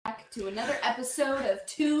to another episode of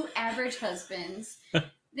Two Average Husbands.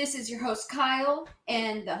 This is your host, Kyle,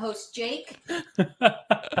 and the host, Jake.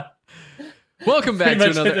 Welcome back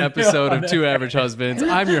to another episode of Two Average Husbands.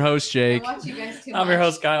 I'm your host, Jake. I watch you guys too I'm your much.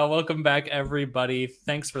 host, Kyle. Welcome back, everybody.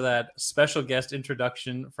 Thanks for that special guest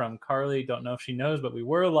introduction from Carly. Don't know if she knows, but we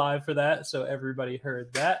were live for that, so everybody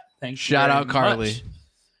heard that. Thanks. Shout out, Carly.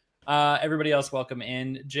 Everybody else, welcome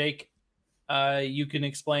in. Jake, you can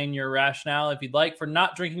explain your rationale if you'd like for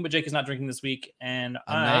not drinking, but Jake is not drinking this week, and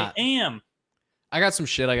I am. I got some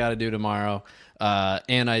shit I got to do tomorrow,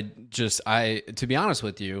 and to be honest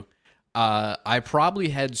with you, I probably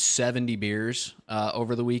had 70 beers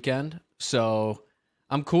over the weekend, so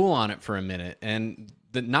I'm cool on it for a minute. And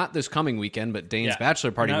not this coming weekend, but Dane's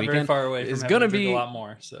bachelor party weekend is going to be a lot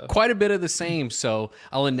more, so quite a bit of the same. So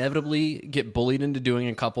I'll inevitably get bullied into doing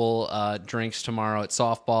a couple drinks tomorrow at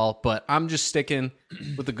softball, but I'm just sticking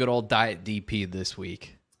with the good old Diet DP this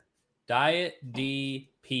week. Diet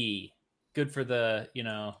DP, good for the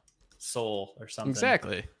soul or something.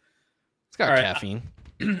 Exactly. It's got caffeine.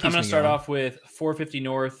 I'm going to start off with 450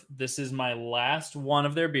 North. This is my last one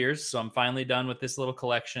of their beers, so I'm finally done with this little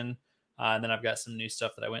collection. And then I've got some new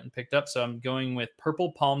stuff that I went and picked up. So I'm going with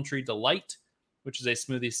Purple Palm Tree Delight, which is a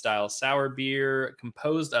smoothie-style sour beer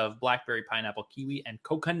composed of blackberry, pineapple, kiwi, and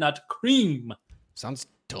coconut cream. Sounds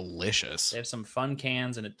delicious. They have some fun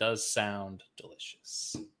cans, and it does sound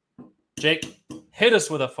delicious. Jake, hit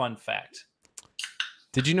us with a fun fact.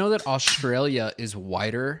 Did you know that Australia is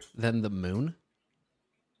wider than the moon?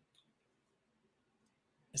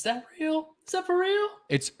 Is that real? Is that for real?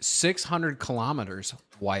 It's 600 kilometers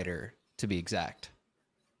wider, to be exact.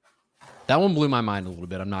 That one blew my mind a little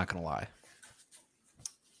bit. I'm not going to lie.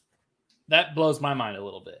 That blows my mind a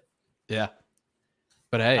little bit. Yeah.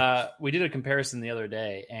 But hey. We did a comparison the other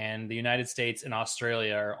day, and the United States and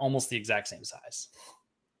Australia are almost the exact same size,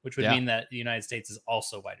 which would mean that the United States is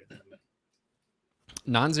also wider than the moon.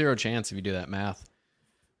 Non-zero chance if you do that math.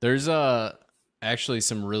 There's actually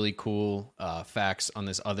some really cool facts on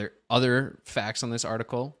this other facts on this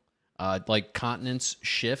article. Like continents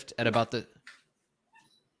shift at about the...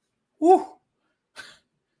 Woo!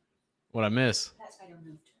 What'd I miss? That spider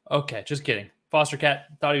moved. Okay, just kidding. Foster cat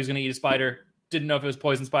thought he was going to eat a spider. Didn't know if it was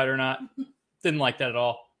poison spider or not. Didn't like that at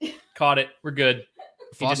all. Caught it. We're good.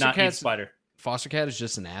 He did not eat a spider. Foster cat is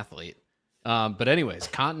just an athlete. But anyways,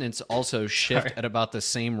 continents also shift at about the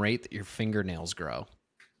same rate that your fingernails grow.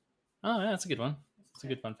 Oh, yeah, that's a good one. That's a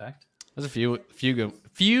good fun fact. There's a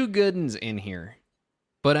few good ones in here.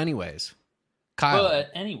 But anyways, Kyle.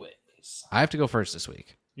 I have to go first this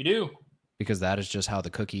week. You do. Because that is just how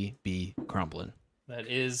the cookie be crumbling. That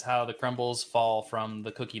is how the crumbles fall from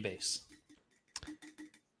the cookie base.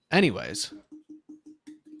 Anyways,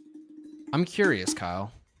 I'm curious,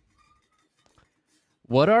 Kyle.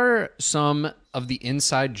 What are some of the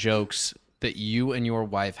inside jokes that you and your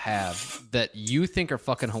wife have that you think are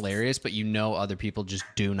fucking hilarious, but you know other people just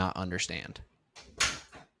do not understand?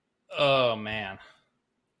 Oh, man.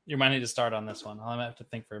 You might need to start on this one. I'll have to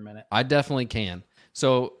think for a minute. I definitely can.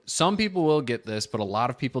 So some people will get this, but a lot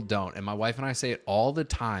of people don't. And my wife and I say it all the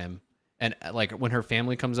time. And like when her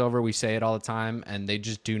family comes over, we say it all the time, and they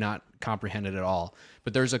just do not comprehend it at all.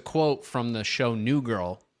 But there's a quote from the show New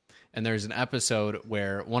Girl, and there's an episode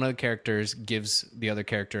where one of the characters gives the other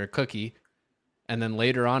character a cookie, and then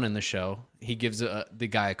later on in the show, he gives the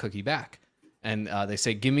guy a cookie back. And they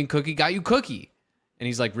say, "Give me cookie, got you cookie." And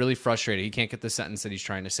he's like really frustrated. He can't get the sentence that he's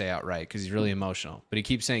trying to say out right because he's really emotional. But he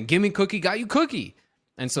keeps saying, "Give me cookie, got you cookie."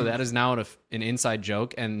 And so that is now an inside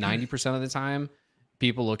joke. And 90% of the time,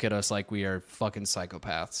 people look at us like we are fucking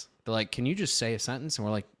psychopaths. They're like, "Can you just say a sentence?" And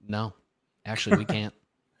we're like, "No, actually, we can't."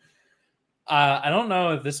 I don't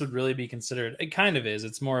know if this would really be considered. It kind of is.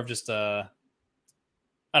 It's more of just I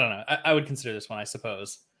don't know. I would consider this one, I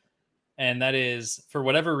suppose. And that is, for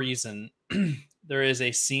whatever reason, there is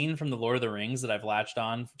a scene from The Lord of the Rings that I've latched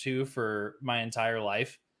on to for my entire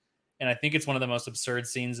life. And I think it's one of the most absurd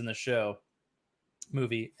scenes in the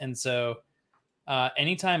movie. And so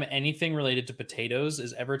anytime anything related to potatoes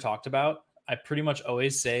is ever talked about, I pretty much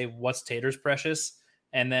always say, "What's taters, precious?"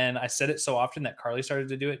 And then I said it so often that Carly started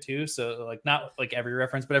to do it too. So like, not like every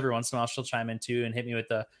reference, but every once in a while she'll chime in too and hit me with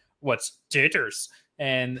the "What's taters?"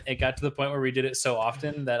 And it got to the point where we did it so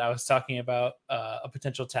often that I was talking about a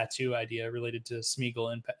potential tattoo idea related to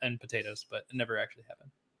Smeagol and potatoes, but it never actually happened.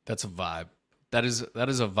 That's a vibe. That is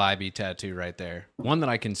a vibey tattoo right there. One that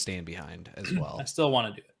I can stand behind as well. I still want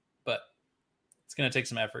to do it, but it's going to take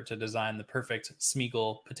some effort to design the perfect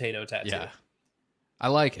Smeagol potato tattoo. Yeah, I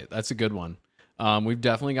like it. That's a good one. We've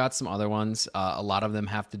definitely got some other ones. A lot of them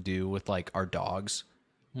have to do with like our dogs.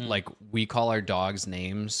 Like we call our dogs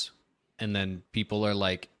names and then people are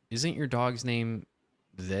like, "Isn't your dog's name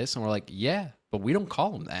this?" And we're like, "Yeah, but we don't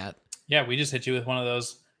call him that." Yeah, we just hit you with one of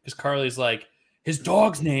those because Carly's like, his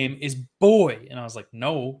dog's name is Boy. And I was like,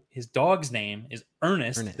 no, his dog's name is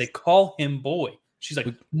Ernest. Ernest. They call him Boy. She's like,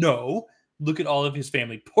 no, look at all of his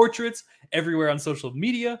family portraits everywhere on social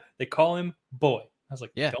media. They call him Boy. I was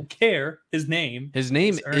like, Yeah. don't care. His name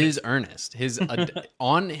is Ernest. His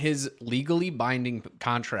on his legally binding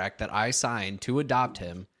contract that I signed to adopt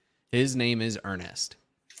him, his name is Ernest.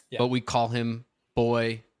 Yeah. But we call him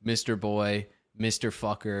Boy, Mr.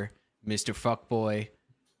 Fucker, Mr. Fuckboy.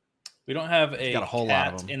 We don't have a whole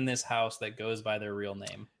cat lot of them in this house that goes by their real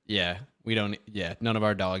name. Yeah, we don't. Yeah, none of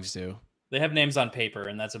our dogs do. They have names on paper,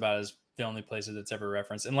 and that's about as the only places it's ever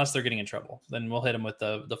referenced, unless they're getting in trouble. Then we'll hit them with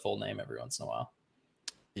the full name every once in a while.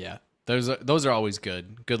 Yeah, those are always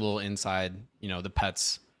good. Good little inside. You know, the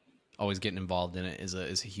pets always getting involved in it is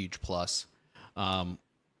a huge plus. Let's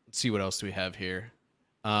see what else do we have here.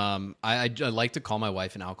 I like to call my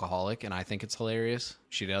wife an alcoholic, and I think it's hilarious.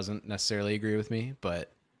 She doesn't necessarily agree with me,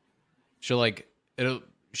 but she'll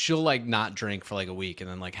like not drink for like a week and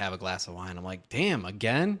then like have a glass of wine. I'm like, damn,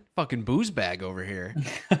 again, fucking booze bag over here.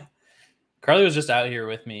 Carly was just out here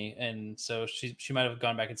with me, and so she might have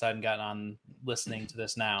gone back inside and gotten on listening to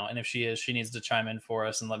this now. And if she is, she needs to chime in for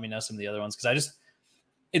us and let me know some of the other ones, because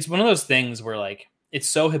it's one of those things where like it's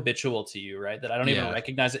so habitual to you, right, that I don't even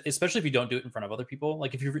recognize it, especially if you don't do it in front of other people.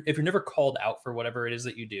 Like if you're never called out for whatever it is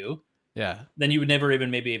that you do, then you would never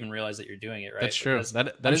even realize that you're doing it, right? That's true. Because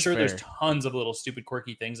that I'm is sure fair. there's tons of little stupid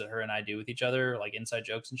quirky things that her and I do with each other, like inside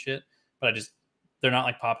jokes and shit, but they're not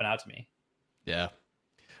like popping out to me. Yeah.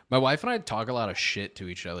 My wife and I talk a lot of shit to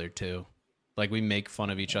each other too. Like we make fun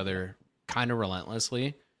of each other kind of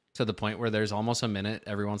relentlessly, to the point where there's almost a minute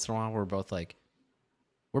every once in a while where we're both like,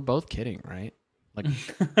 we're both kidding, right? Like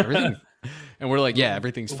everything. And we're like, yeah,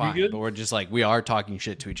 everything's fine. But we're just like, we are talking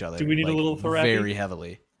shit to each other. Do we need like, a little therapy? Very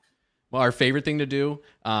heavily. Well, our favorite thing to do,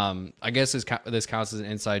 I guess this counts as an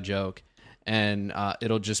inside joke. And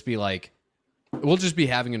it'll just be like, we'll just be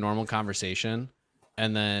having a normal conversation.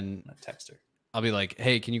 And then I text her. I'll be like,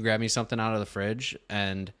 hey, can you grab me something out of the fridge?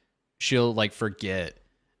 And she'll like forget.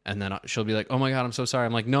 And then she'll be like, oh my God, I'm so sorry.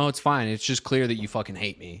 I'm like, no, it's fine. It's just clear that you fucking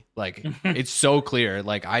hate me. Like, it's so clear.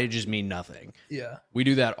 Like, I just mean nothing. Yeah. We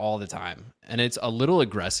do that all the time. And it's a little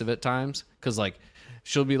aggressive at times. Cause like,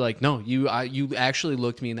 she'll be like, no, you actually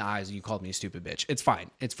looked me in the eyes and you called me a stupid bitch. It's fine.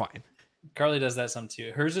 It's fine. Carly does that some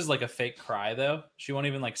too. Hers is like a fake cry though. She won't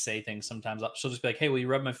even like say things sometimes. She'll just be like, hey, will you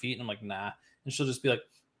rub my feet? And I'm like, nah. And she'll just be like,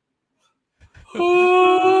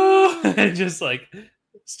 and just like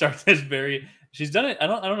start this very, she's done it. I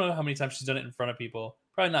don't know how many times she's done it in front of people.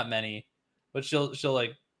 Probably not many, but she'll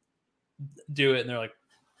like do it and they're like,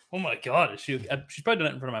 oh my God, she's probably done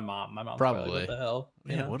it in front of my mom. My mom's probably like, what the hell?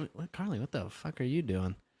 Yeah, what Carly, what the fuck are you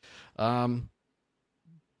doing?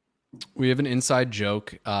 We have an inside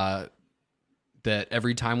joke that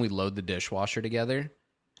every time we load the dishwasher together,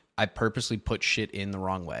 I purposely put shit in the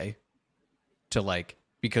wrong way to like,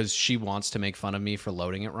 because she wants to make fun of me for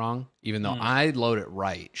loading it wrong, even though I load it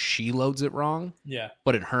right. She loads it wrong. Yeah.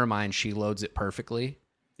 But in her mind, she loads it perfectly.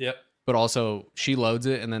 Yep. But also she loads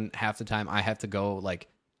it, and then half the time I have to go like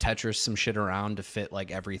Tetris some shit around to fit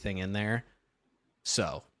like everything in there.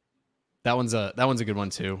 So that one's a good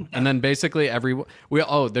one too. And then basically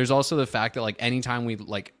there's also the fact that like anytime we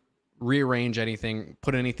like rearrange anything,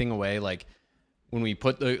 put anything away, like when we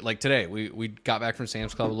put today, we got back from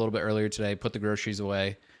Sam's Club a little bit earlier today, put the groceries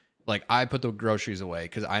away. Like I put the groceries away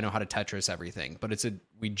because I know how to Tetris everything. But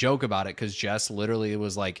we joke about it because Jess literally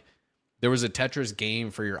was like, there was a Tetris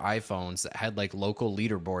game for your iPhones that had like local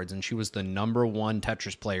leaderboards, and she was the number one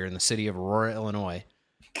Tetris player in the city of Aurora, Illinois.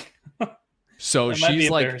 So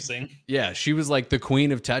she's like, yeah, she was like the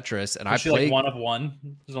queen of Tetris, and I played like one of one.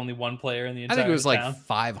 There's only one player in the entire. I think it was town. like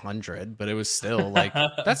 500, but it was still like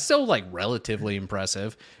that's still like relatively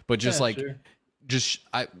impressive. But just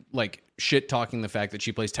I like shit talking the fact that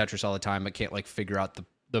she plays Tetris all the time, but can't like figure out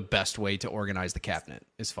the best way to organize the cabinet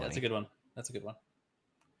is funny. That's a good one.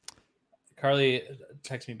 Carly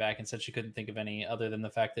texted me back and said she couldn't think of any other than the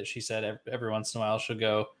fact that she said every once in a while she'll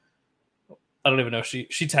go. I don't even know. She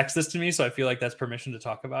texted this to me, so I feel like that's permission to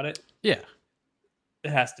talk about it. Yeah.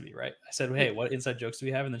 It has to be, right? I said, hey, what inside jokes do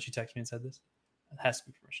we have? And then she texted me and said this. It has to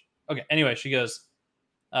be permission. Okay. Anyway, she goes,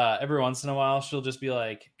 every once in a while, she'll just be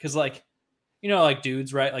like, because like, you know, like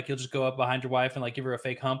dudes, right? Like you'll just go up behind your wife and like give her a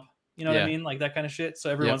fake hump. You know what I mean? Like that kind of shit. So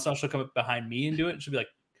every once in a while, she'll come up behind me and do it. And she'll be like,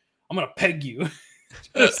 I'm going to peg you.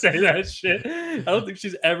 Just say that shit. I don't think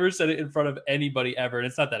she's ever said it in front of anybody ever, and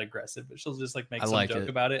it's not that aggressive, but she'll just like make some joke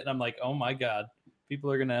about it, and I'm like, oh my God, people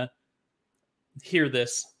are gonna hear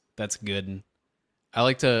this. That's good. I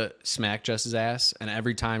like to smack Jess's ass, and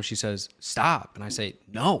every time she says stop, and I say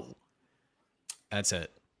no, that's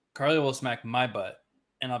it. Carly will smack my butt,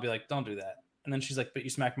 and I'll be like, "Don't do that." And then she's like, "But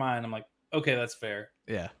you smack mine." I'm like, "Okay, that's fair.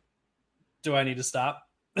 Yeah. Do I need to stop?"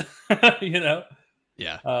 You know?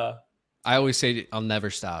 Yeah. I always say I'll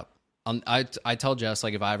never stop. I tell Jess,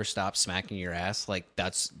 like, if I ever stop smacking your ass, like,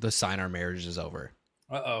 that's the sign our marriage is over.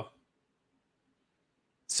 Uh-oh.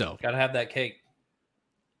 So Gotta have that cake.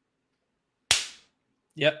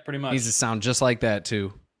 Yep, pretty much. needs to sound just like that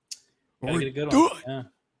too. Gotta get a good one.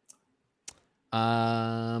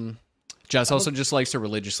 Yeah. Jess also just likes to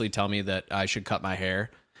religiously tell me that I should cut my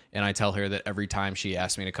hair, and I tell her that every time she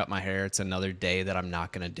asks me to cut my hair, it's another day that I'm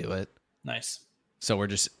not going to do it. Nice. So we're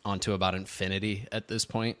just on to about infinity at this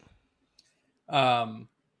point. Oh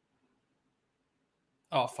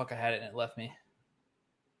fuck! I had it and it left me.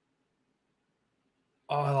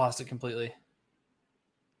 Oh, I lost it completely.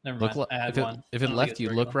 Never mind. I had one. If it left you,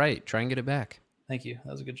 look right. Try and get it back. Thank you.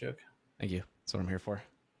 That was a good joke. Thank you. That's what I'm here for.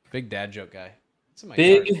 Big dad joke guy.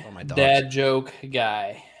 Big dad joke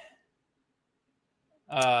guy.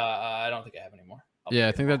 I don't think I have any more. Yeah,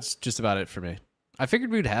 I think that's just about it for me. I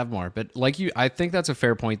figured we'd have more, but like I think that's a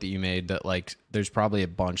fair point that you made, that like there's probably a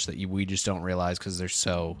bunch that we just don't realize because they're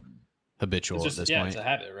so habitual at this point. It's a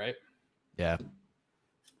habit, right? Yeah.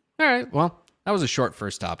 All right. Well, that was a short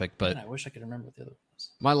first topic, but Man, I wish I could remember what the other one was.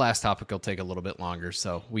 My last topic will take a little bit longer,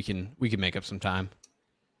 so we can make up some time.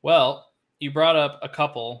 Well, you brought up a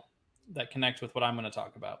couple that connect with what I'm going to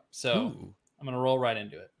talk about, so Ooh. I'm going to roll right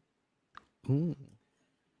into it. Ooh.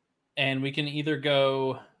 And we can either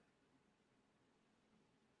go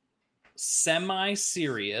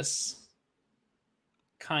semi-serious,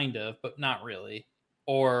 kind of, but not really,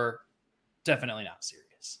 or definitely not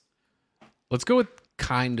serious. Let's go with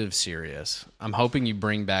kind of serious. I'm hoping you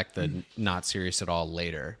bring back the not serious at all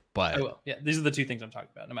later, but I will. Yeah, these are the two things I'm talking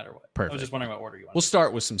about, no matter what. Perfect. I was just wondering what order you want. We'll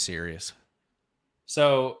start with some serious.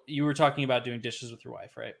 So you were talking about doing dishes with your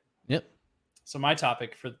wife, right? Yep. So my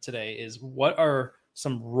topic for today is, what are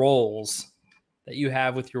some roles that you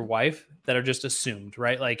have with your wife that are just assumed,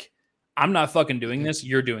 right? Like, I'm not fucking doing this,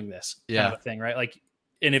 you're doing this kind of a thing, right? Like,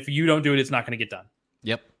 and if you don't do it, it's not going to get done.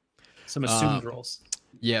 Yep. Some assumed roles.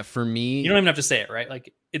 Yeah, for me, you don't even have to say it, right?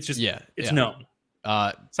 Like, it's just, it's known.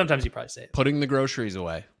 Sometimes you probably say it. Putting the groceries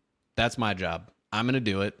away. That's my job. I'm going to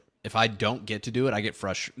do it. If I don't get to do it, I get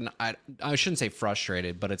frustrated. I shouldn't say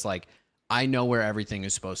frustrated, but it's like, I know where everything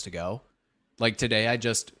is supposed to go. Like today,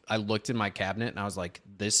 I looked in my cabinet and I was like,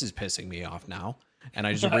 this is pissing me off now. And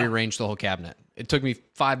I just rearranged the whole cabinet. It took me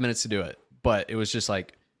 5 minutes to do it, but it was just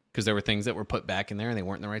like, because there were things that were put back in there and they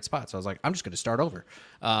weren't in the right spot. So I was like, I'm just going to start over.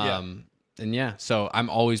 And yeah, so I'm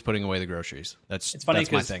always putting away the groceries. It's funny,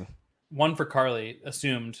 that's my thing. One for Carly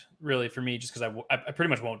assumed, really, for me, just because I pretty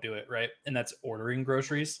much won't do it, right? And that's ordering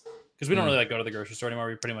groceries, because we don't really like go to the grocery store anymore.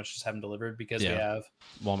 We pretty much just have them delivered because we have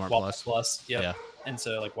Walmart Plus. Yep. Yeah. And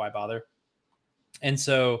so, like, why bother? And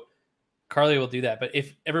so Carly will do that. But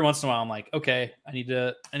if every once in a while I'm like, okay, I need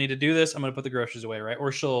to do this, I'm going to put the groceries away, right?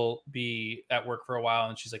 Or she'll be at work for a while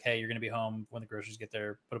and she's like, hey, you're going to be home when the groceries get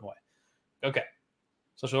there, put them away. Okay.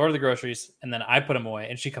 So she'll order the groceries and then I put them away,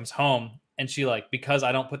 and she comes home and she, like, because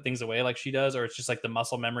I don't put things away like she does, or it's just like the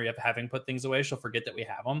muscle memory of having put things away, she'll forget that we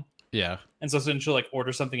have them. Yeah. And so then she'll like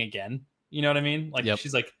order something again. You know what I mean? Like,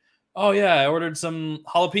 she's like, oh yeah, I ordered some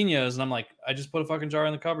jalapenos. And I'm like, I just put a fucking jar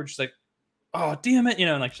in the cupboard. She's like, oh damn it. You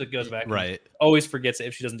know, and like she goes back. Right. Always forgets it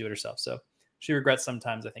if she doesn't do it herself. So she regrets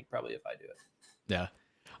sometimes, I think, probably if I do it. Yeah.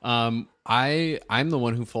 I'm the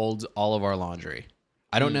one who folds all of our laundry.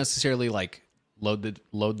 I don't necessarily like load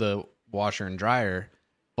the washer and dryer,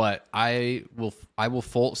 but I will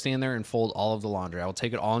stand there and fold all of the laundry. I will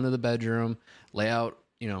take it all into the bedroom, lay out,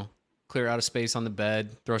 clear out a space on the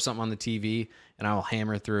bed, throw something on the TV, and I will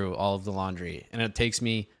hammer through all of the laundry. And it takes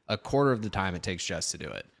me a quarter of the time it takes Jess to do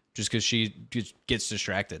it, just because she just gets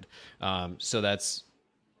distracted. So that's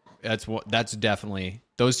definitely,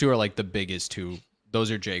 those two are like the biggest two. Those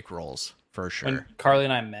are Jake roles for sure. When Carly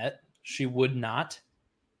and I met, she would not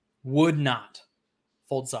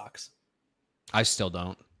fold socks. I still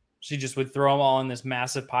don't. She just would throw them all in this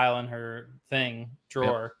massive pile in her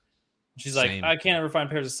drawer. Yep. She's like, I can't ever find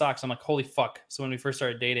pairs of socks. I'm like, holy fuck. So when we first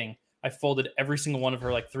started dating, I folded every single one of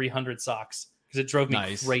her like 300 socks because it drove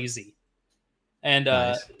me crazy. And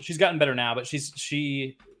she's gotten better now, but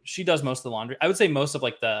she does most of the laundry. I would say most of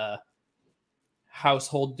like the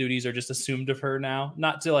household duties are just assumed of her now.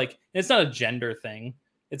 Not to like, it's not a gender thing.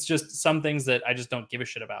 It's just some things that I just don't give a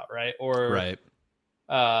shit about, right? Or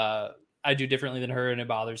I do differently than her, and it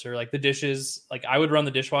bothers her. Like the dishes, like I would run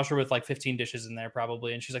the dishwasher with like 15 dishes in there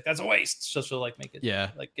probably, and she's like, "That's a waste." So she'll like make it,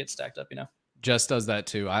 like get stacked up, you know. Jess does that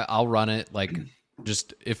too. I'll run it like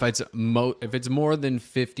just if it's more than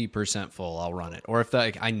 50% full, I'll run it. Or if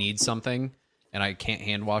like I need something and I can't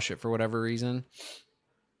hand wash it for whatever reason,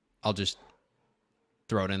 I'll just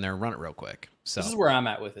throw it in there and run it real quick. So this is where I'm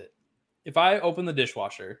at with it. If I open the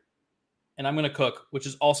dishwasher and I'm going to cook, which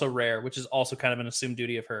is also rare, which is also kind of an assumed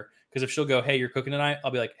duty of her, because if she'll go, "Hey, you're cooking tonight,"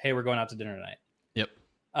 I'll be like, "Hey, we're going out to dinner tonight." Yep.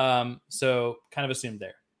 So kind of assumed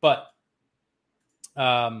there. But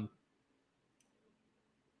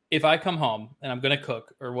if I come home and I'm going to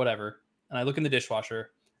cook or whatever, and I look in the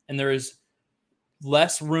dishwasher and there is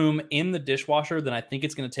less room in the dishwasher than I think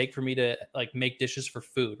it's going to take for me to like make dishes for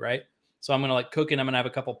food, right? So I'm going to like cook and I'm going to have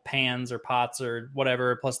a couple pans or pots or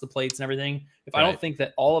whatever, plus the plates and everything. If I don't think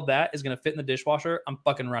that all of that is going to fit in the dishwasher, I'm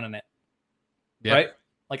fucking running it. Yep. Right?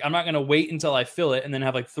 Like I'm not going to wait until I fill it and then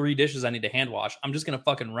have like 3 dishes I need to hand wash. I'm just going to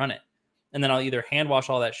fucking run it. And then I'll either hand wash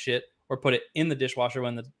all that shit or put it in the dishwasher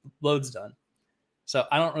when the load's done. So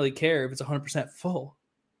I don't really care if it's 100% full,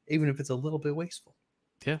 even if it's a little bit wasteful.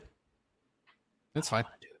 Yeah. That's fine.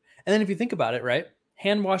 And then if you think about it, right?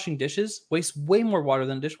 Hand washing dishes wastes way more water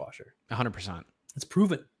than a dishwasher. 100%. It's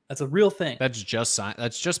proven. That's a real thing. That's just science.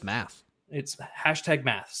 That's just math. It's hashtag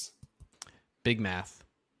maths. Big math.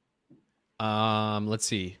 Let's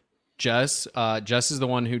see. Jess is the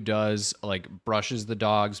one who does like brushes the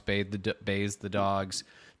dogs, bathes the dogs,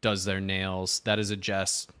 does their nails. That is a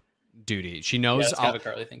Jess duty. She knows kind of a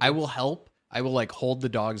Carly thing. I will help. I will like hold the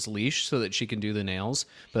dog's leash so that she can do the nails,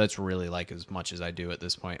 but that's really like as much as I do at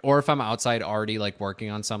this point. Or if I'm outside already like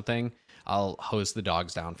working on something, I'll hose the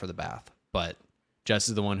dogs down for the bath. But Jess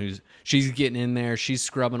is the one she's getting in there, she's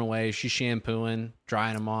scrubbing away, she's shampooing,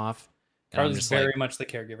 drying them off. Carly's very much the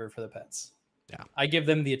caregiver for the pets. Yeah. I give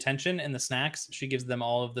them the attention and the snacks. She gives them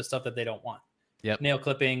all of the stuff that they don't want. Yep. Nail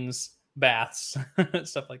clippings, baths,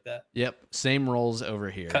 stuff like that. Yep. Same roles over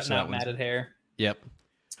here. Cutting out matted hair. Yep.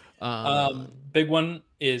 Big one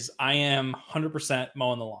is I am 100%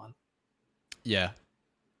 mowing the lawn. Yeah.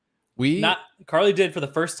 Carly did for the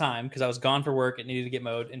first time because I was gone for work. It needed to get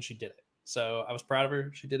mowed and she did it. So I was proud of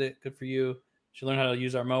her. She did it. Good for you. She learned how to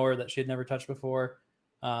use our mower that she had never touched before.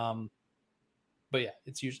 But yeah,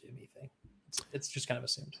 it's usually a me thing. It's just kind of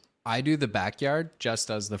assumed. I do the backyard. Jess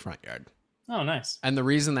does the front yard. Oh, nice. And the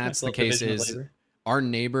reason that's the case is our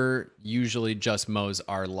neighbor usually just mows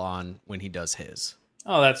our lawn when he does his.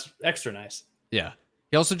 Oh, that's extra nice. Yeah.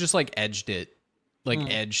 He also just like edged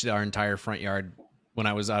our entire front yard when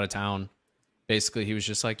I was out of town. Basically, he was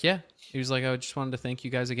just like, yeah. He was like, I just wanted to thank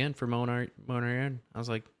you guys again for mowing our yard. I was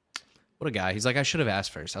like, what a guy. He's like, I should have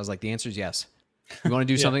asked first. I was like, the answer is yes. You want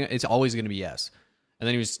to do something? It's always going to be yes. And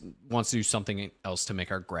then he wants to do something else to make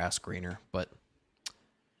our grass greener. But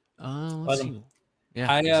let's see.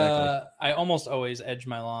 Yeah, exactly. I almost always edge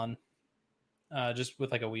my lawn just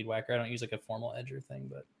with like a weed whacker. I don't use like a formal edger thing,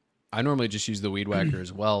 but I normally just use the weed whacker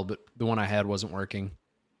as well, but the one I had wasn't working.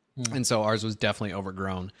 And so ours was definitely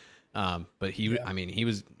overgrown. But he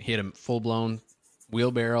had a full blown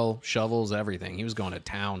wheelbarrow, shovels, everything. He was going to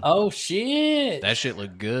town. Oh shit. That shit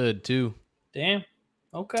looked good too. Damn.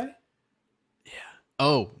 Okay. Yeah.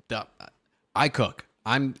 Oh, I cook.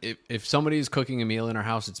 If somebody's cooking a meal in our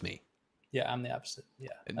house, it's me. Yeah, I'm the opposite.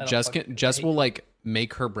 Yeah. Jess will like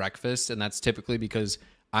make her breakfast, and that's typically because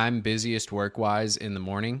I'm busiest work wise in the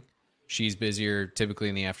morning. She's busier typically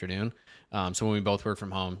in the afternoon. So when we both work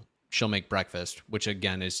from home, she'll make breakfast, which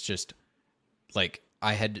again is just like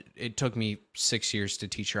it took me 6 years to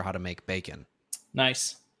teach her how to make bacon.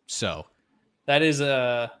 Nice. So that is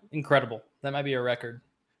incredible. That might be a record.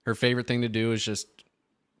 Her favorite thing to do is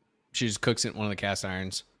she just cooks it in one of the cast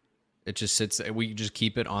irons. It just sits. We just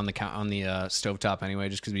keep it on the stovetop anyway,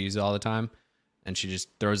 just because we use it all the time. And she just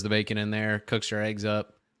throws the bacon in there, cooks her eggs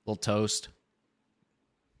up, little toast.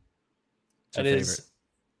 That is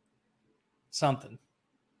something.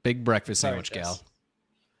 Big breakfast sandwich, gal.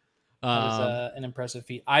 That is an impressive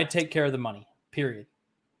feat. I take care of the money, period.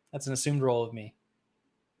 That's an assumed role of me.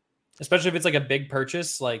 Especially if it's like a big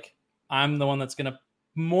purchase. Like I'm the one that's going to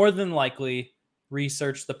more than likely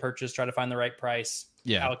research the purchase, try to find the right price,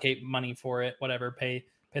 allocate money for it, whatever, pay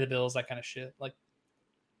the bills, that kind of shit. Like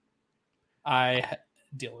I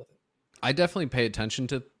deal with it. I definitely pay attention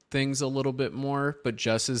to things a little bit more, but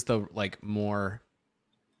Jess is the like more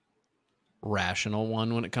rational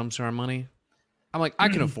one when it comes to our money. I'm like, I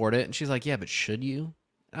can afford it. And she's like, yeah, but should you?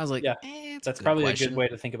 And I was like, that's probably a good way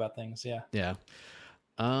to think about things. Yeah. Yeah.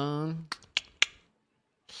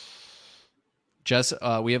 Jess,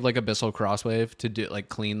 we have like a Bissell Crosswave to do like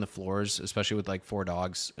clean the floors, especially with like 4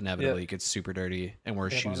 dogs. Inevitably, it gets super dirty, and we're a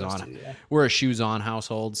We have one shoes of those on. too, yeah. We're a shoes on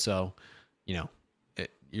household, so you know,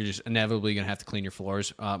 you're just inevitably gonna have to clean your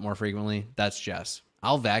floors more frequently. That's Jess.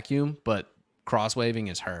 I'll vacuum, but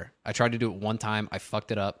crosswaving is her. I tried to do it one time. I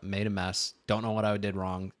fucked it up, made a mess. Don't know what I did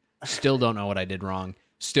wrong. Still don't know what I did wrong.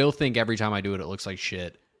 Still think every time I do it, it looks like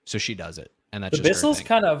shit. So she does it, and that's The just her Bissell's thing.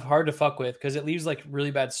 kind of hard to fuck with because it leaves like really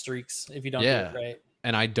bad streaks if you don't do it right.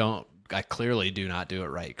 And I clearly do not do it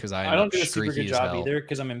right because I don't do a super good job either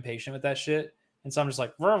because I'm impatient with that shit. And so I'm just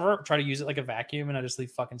like, try to use it like a vacuum and I just leave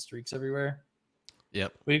fucking streaks everywhere.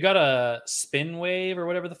 Yep. We've got a spin wave or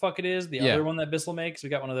whatever the fuck it is. The Yeah. other one that Bissell makes. We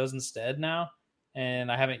got one of those instead now.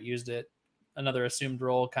 And I haven't used it. Another assumed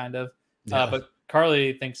role kind of. Yeah. But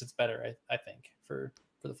Carly thinks it's better, I think, for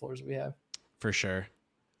the floors that we have. For sure.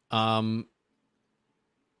 I'm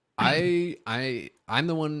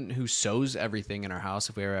the one who sews everything in our house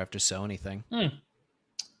if we ever have to sew anything. We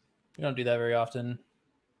don't do that very often.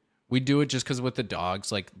 We do it just because with the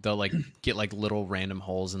dogs, like they'll like get like little random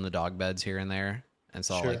holes in the dog beds here and there, and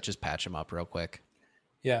so I'll Sure. like just patch them up real quick.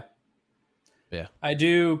 Yeah. Yeah. I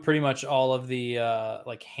do pretty much all of the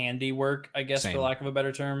like handiwork, I guess, Same. for lack of a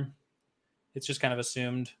better term. It's just kind of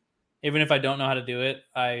assumed. Even if I don't know how to do it,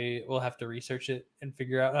 I will have to research it and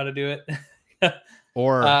figure out how to do it.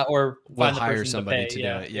 Or or we'll find the hire person somebody pay. to do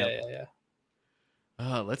Yeah, it. Yeah, Yep.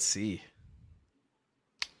 yeah. Let's see.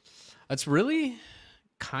 That's really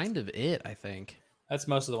kind of it, I think. That's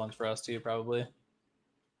most of the ones for us too, probably.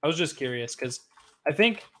 I was just curious because I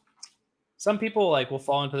think some people like will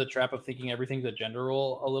fall into the trap of thinking everything's a gender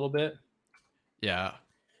role a little bit. Yeah.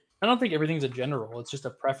 I don't think everything's a gender role. It's just a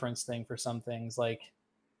preference thing for some things. Like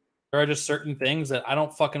there are just certain things that I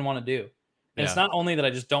don't fucking want to do. And it's Yeah. not only that I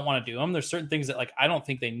just don't want to do them. There's certain things that like I don't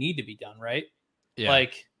think they need to be done, right? Yeah.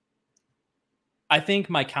 Like I think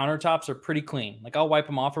my countertops are pretty clean. Like I'll wipe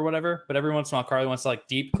them off or whatever, but every once in a while Carly wants to like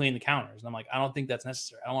deep clean the counters. And I'm like, I don't think that's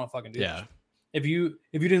necessary. I don't want to fucking do Yeah. that. If you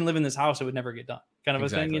didn't live in this house, it would never get done. Kind of a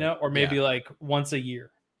thing, Exactly. you know? Or maybe like once a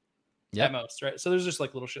year Yep. at most, right? So there's just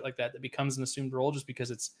like little shit like that becomes an assumed role just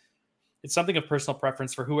because it's something of personal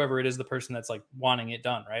preference for whoever it is, the person that's like wanting it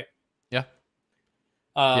done, right? Yeah.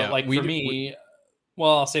 Yeah, Like for me,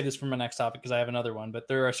 well, I'll save this for my next topic because I have another one, but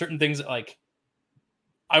there are certain things that like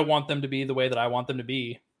I want them to be the way that I want them to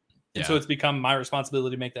be. And so Yeah. it's become my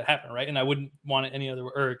responsibility to make that happen, right? And I wouldn't want it any other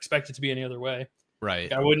or expect it to be any other way.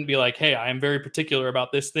 Right. I wouldn't be like, hey, I am very particular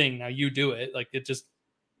about this thing. Now you do it. Like it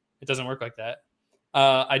doesn't work like that.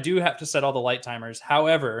 I do have to set all the light timers.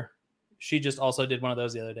 However, she just also did one of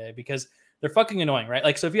those the other day because they're fucking annoying, right?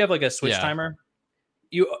 Like, so if you have like a switch Yeah. timer,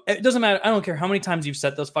 it doesn't matter. I don't care how many times you've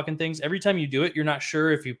set those fucking things. Every time you do it, you're not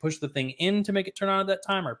sure if you push the thing in to make it turn on at that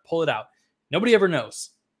time or pull it out. Nobody ever knows.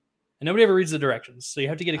 And nobody ever reads the directions. So you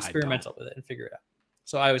have to get experimental with it and figure it out.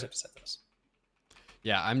 So I always have to set those.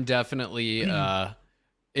 Yeah, I'm definitely in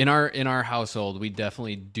our household, we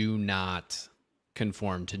definitely do not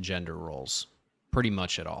conform to gender roles pretty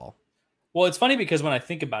much at all. Well, it's funny because when I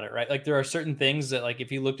think about it, right? Like there are certain things that like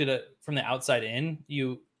if you looked at it from the outside in,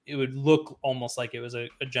 it would look almost like it was a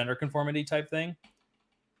gender conformity type thing.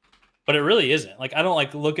 But it really isn't. Like I don't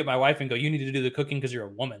like look at my wife and go, you need to do the cooking because you're a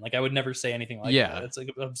woman. Like I would never say anything like that. It's like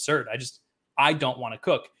absurd. I don't want to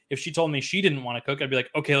cook. If she told me she didn't want to cook, I'd be like,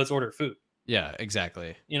 okay, let's order food. Yeah,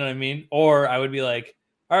 exactly. You know what I mean? Or I would be like,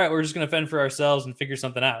 all right, we're just going to fend for ourselves and figure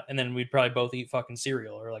something out. And then we'd probably both eat fucking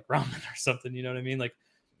cereal or like ramen or something. You know what I mean? Like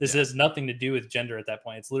this has nothing to do with gender at that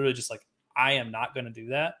point. It's literally just like, I am not going to do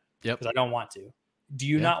that because I don't want to. Do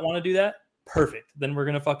you not want to do that? Perfect. Then we're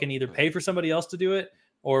going to fucking either pay for somebody else to do it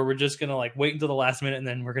or we're just going to like wait until the last minute and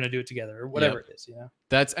then we're going to do it together or whatever it is, you know?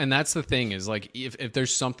 That's the thing is like, if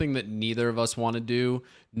there's something that neither of us want to do,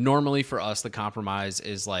 normally for us, the compromise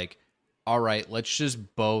is like, all right, let's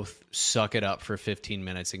just both suck it up for 15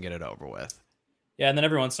 minutes and get it over with. Yeah. And then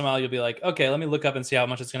every once in a while you'll be like, okay, let me look up and see how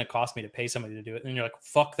much it's going to cost me to pay somebody to do it. And you're like,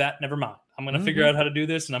 fuck that. Never mind. I'm going to figure out how to do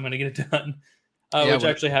this and I'm going to get it done. Which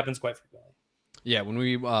actually happens quite frequently. Yeah. When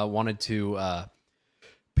we wanted to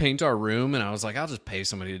paint our room and I was like, I'll just pay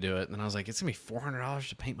somebody to do it. And then I was like, it's going to be $400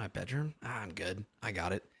 to paint my bedroom. I'm good. I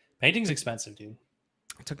got it. Painting's expensive, dude.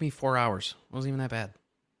 It took me 4 hours. It wasn't even that bad.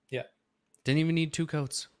 Yeah. Didn't even need 2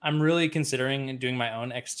 coats. I'm really considering doing my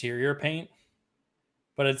own exterior paint,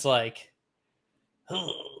 but it's like,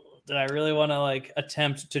 did I really want to like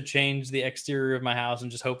attempt to change the exterior of my house and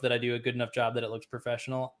just hope that I do a good enough job that it looks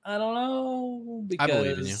professional? I don't know. Because, I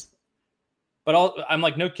believe in you. But I'm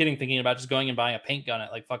like, no kidding, thinking about just going and buying a paint gun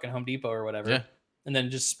at like fucking Home Depot or whatever. Yeah. And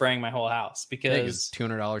then just spraying my whole house because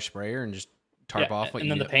 $200 sprayer and just tarp off what and you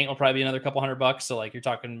then do. the paint will probably be another couple $100. So like you're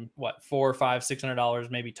talking what, $400, $500, $600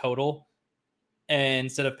 maybe total. And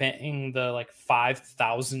instead of paying the like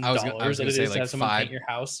 $5,000 I was that gonna it say, is to like, have someone paint your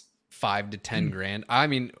house. 5 to 10 grand. I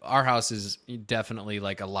mean, our house is definitely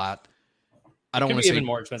like a lot. I don't It could want be to say even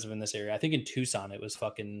more expensive in this area. I think in Tucson it was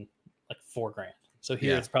fucking like $4,000. So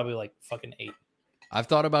here Yeah. it's probably like fucking 8. I've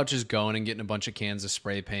thought about just going and getting a bunch of cans of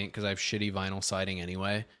spray paint because I have shitty vinyl siding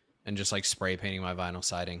anyway, and just like spray painting my vinyl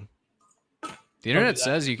siding. The internet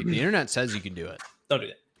says you can. The internet says you can do it, Don't do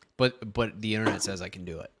that. but the internet says I can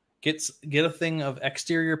do it. Get a thing of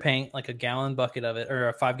exterior paint, like a gallon bucket of it or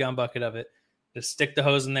a 5-gallon bucket of it. Just stick the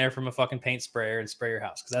hose in there from a fucking paint sprayer and spray your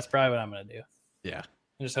house, because that's probably what I'm gonna do. Yeah,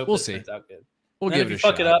 And just hope We'll this see. turns out good. we'll And then give if it you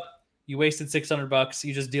a fuck shot. it up, you wasted $600.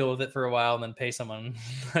 You just deal with it for a while and then pay someone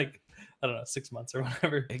like, I don't know, 6 months or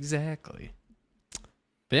whatever. Exactly.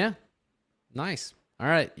 But yeah, nice. All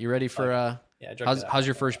right, you ready for Yeah, I drunk that. how's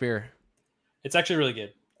your first beer? It's actually really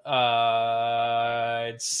good.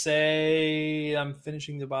 I'd say I'm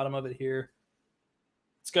finishing the bottom of it here.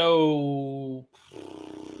 Let's go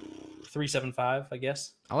 3.75, I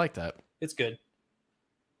guess. I like that. It's good.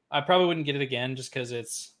 I probably wouldn't get it again just because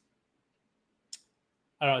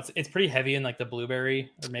I don't know. It's pretty heavy in like the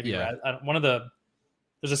blueberry or maybe Yeah.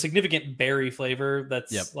 there's a significant berry flavor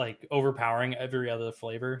that's Yep. like overpowering every other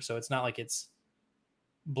flavor. So it's not like it's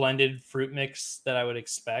blended fruit mix that I would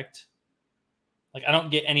expect. Like I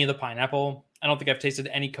don't get any of the pineapple. I don't think I've tasted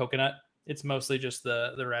any coconut. It's mostly just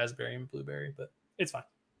the raspberry and blueberry, but it's fine.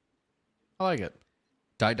 I like it.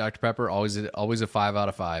 Diet Dr Pepper, always a 5 out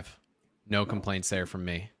of 5. No complaints there from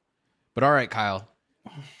me. But all right, Kyle.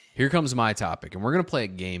 Here comes my topic, and we're gonna play a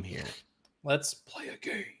game here. Let's play a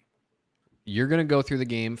game. You're gonna go through the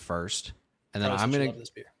game first, and then Probably I'm since you gonna love this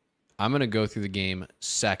beer. I'm gonna go through the game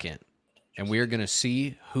second, and we are gonna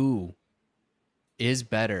see who is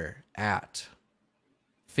better at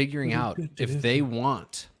figuring out if they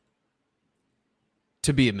want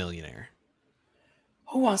to be a millionaire.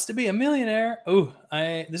 Who wants to be a millionaire? Oh,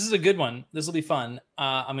 this is a good one. This will be fun.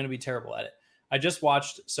 I'm going to be terrible at it. I just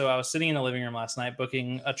watched. So I was sitting in the living room last night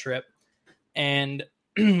booking a trip, and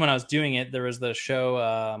when I was doing it, there was the show.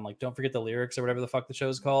 Like, don't forget the lyrics or whatever the fuck the show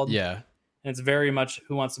is called. Yeah, and it's very much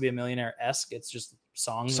Who Wants to Be a Millionaire esque. It's just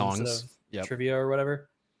songs. Instead of Yep. trivia or whatever.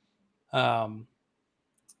 But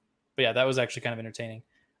yeah, that was actually kind of entertaining.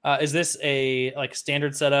 Is this a like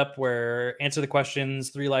standard setup where answer the questions,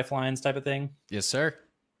 3 lifelines type of thing? Yes, sir.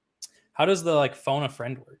 How does the like phone a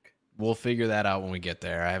friend work? We'll figure that out when we get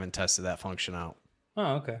there. I haven't tested that function out.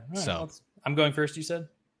 Oh, okay. All right, So- I'm going first, you said?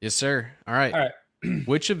 Yes, sir. All right. All right.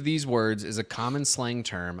 Which of these words is a common slang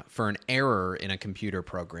term for an error in a computer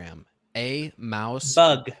program? A, mouse.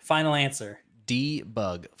 Bug. Final answer. D,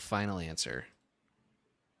 bug. Final answer.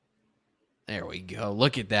 There we go.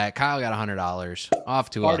 Look at that. Kyle got $100. Off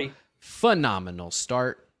to Party. a phenomenal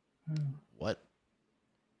start. What?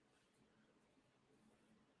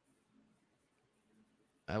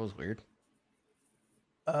 That was weird.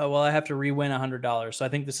 Well, I have to re-win $100, so I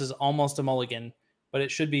think this is almost a mulligan, but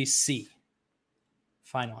it should be C.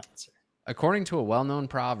 Final answer. According to a well-known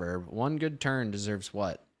proverb, one good turn deserves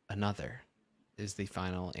what? Another is the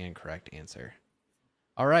final and correct answer.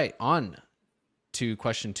 All right, on to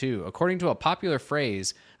question 2. According to a popular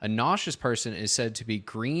phrase, a nauseous person is said to be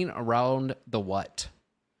green around the what?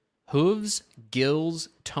 Hooves, gills,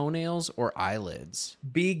 toenails, or eyelids?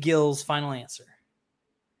 B. Gills. Final answer.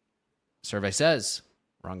 Survey says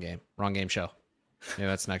wrong game. Wrong game show. Maybe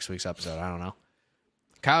that's next week's episode. I don't know.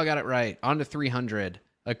 Kyle got it right. On to 300.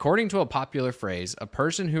 According to a popular phrase, a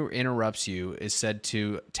person who interrupts you is said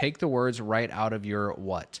to take the words right out of your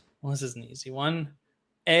what? Well, this is an easy one.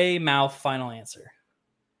 A. Mouth. Final answer.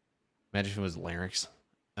 Imagine if it was larynx.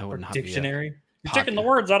 That Or would not be dictionary. You're pocket- taking the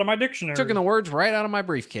words out of my dictionary. Taking the words right out of my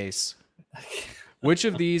briefcase. Which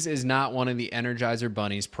of these is not one of the Energizer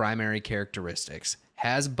Bunny's primary characteristics?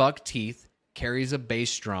 Has buck teeth, carries a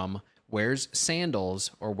bass drum, wears sandals,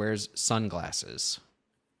 or wears sunglasses?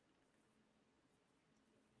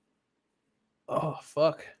 Oh,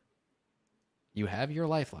 fuck. You have your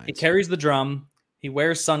lifelines. He carries the drum. He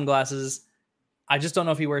wears sunglasses. I just don't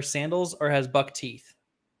know if he wears sandals or has buck teeth.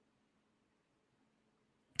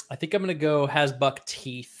 I think I'm going to go has buck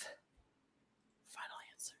teeth. Final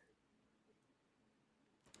answer.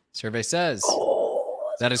 Survey says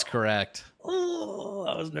that is correct. Oh,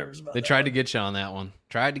 I was nervous about They that. tried to get you on that one.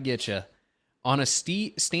 Tried to get you. On a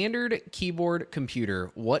standard keyboard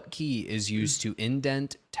computer, what key is used to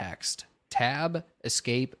indent text? Tab,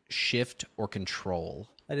 escape, shift, or control?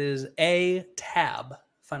 That is a tab.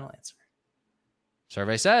 Final answer.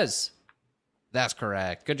 Survey says that's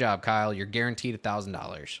correct. Good job, Kyle. You're guaranteed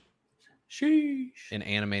 $1,000. Sheesh. in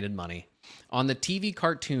animated money. On the TV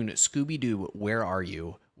cartoon Scooby-Doo, Where Are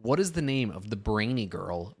You? What is the name of the brainy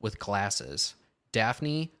girl with glasses?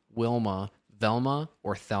 Daphne, Wilma, Velma,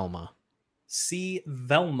 or Thelma? C.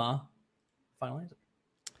 Velma. Final answer.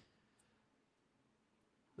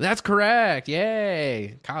 That's correct.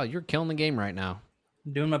 Yay. Kyle, you're killing the game right now.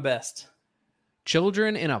 Doing my best.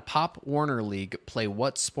 Children in a Pop Warner League play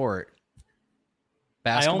what sport? I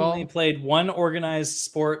Basketball? only played one organized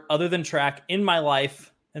sport other than track in my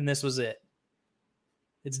life, and this was it.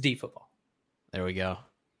 It's D football. There we go.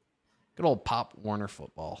 Good old Pop Warner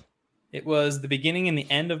football. It was the beginning and the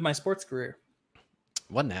end of my sports career.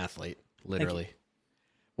 What an athlete, literally.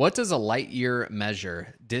 What does a light year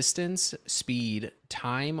measure? Distance, speed,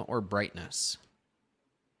 time, or brightness?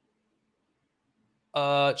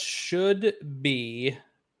 Should be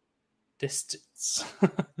distance.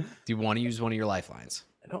 Do you want to use one of your lifelines?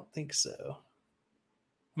 I don't think so.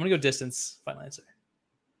 I'm gonna go distance. Final answer.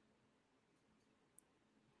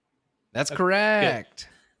 That's Okay, correct.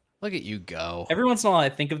 Look at you go. Every once in a while, I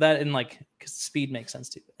think of that and like, because speed makes sense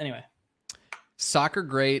too. Anyway, Soccer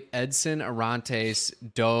great Edson Arantes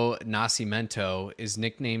do Nascimento is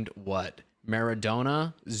nicknamed what?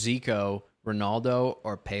 Maradona, Zico, Ronaldo,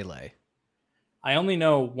 or Pele? I only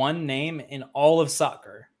know one name in all of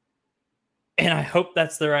soccer, and I hope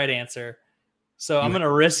that's the right answer. So I'm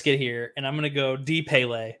gonna risk it here, and I'm gonna go D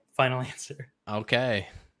Pele. Final answer. Okay.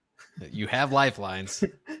 You have lifelines.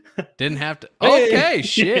 Didn't have to. Hey! Okay,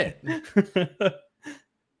 shit.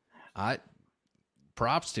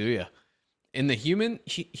 Props to you. In the human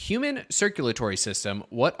circulatory system,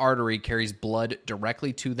 what artery carries blood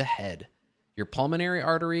directly to the head? Your pulmonary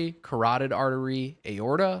artery, carotid artery,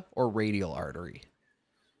 aorta, or radial artery?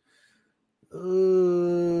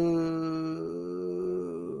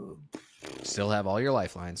 Still have all your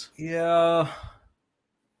lifelines. Yeah.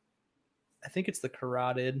 I think it's the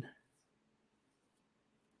carotid.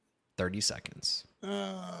 30 seconds.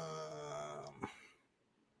 I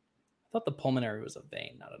thought the pulmonary was a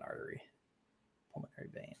vein, not an artery. Pulmonary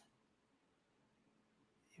vein.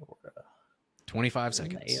 Aorta. 25 Isn't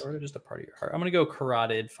the seconds. aorta just a part of your heart? I'm going to go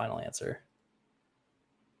carotid. Final answer.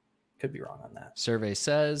 Could be wrong on that. Survey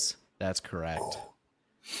says that's correct.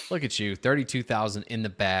 Look at you, 32,000 in the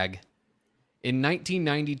bag. In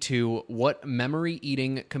 1992, what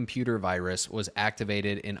memory-eating computer virus was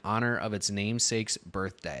activated in honor of its namesake's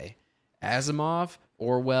birthday? Asimov,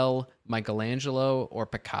 Orwell, Michelangelo, or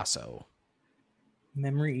Picasso?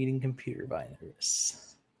 Memory eating computer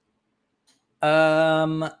virus.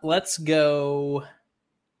 Let's go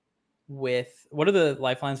with, what are the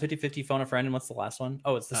lifelines? 50-50, phone a friend, and what's the last one?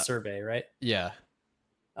 Oh, it's the survey, right? Yeah.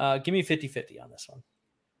 Give me 50-50 on this one.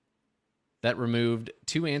 That removed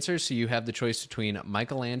two answers, so you have the choice between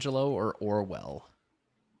Michelangelo or Orwell.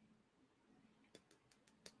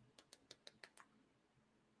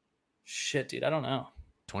 Shit, dude, I don't know.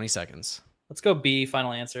 20 seconds. Let's go B,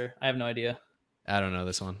 final answer. I have no idea. I don't know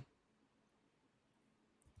this one.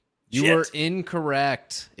 You Shit. were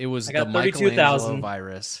incorrect. It was I the got Michelangelo 32,000.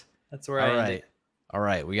 virus. That's where All I right. ended. All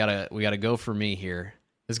right. We gotta go for me here.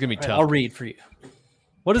 This is gonna be All right, tough. I'll read for you.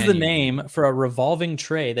 What is Can the you? name for a revolving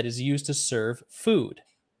tray that is used to serve food?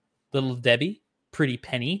 Little Debbie, Pretty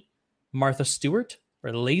Penny, Martha Stewart,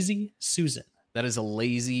 or Lazy Susan? That is a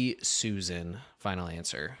Lazy Susan. Final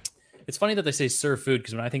answer. It's funny that they say serve food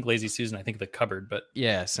because when I think Lazy Susan, I think of the cupboard. But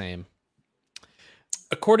Yeah, same.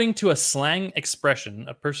 according to a slang expression,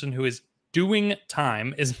 a person who is doing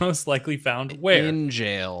time is most likely found where? In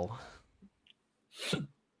jail.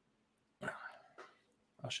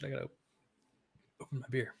 Oh shit! I gotta open my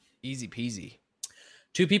beer. Easy peasy.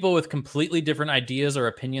 Two people with completely different ideas or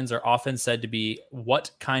opinions are often said to be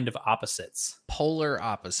what kind of opposites? Polar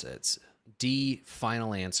opposites. D.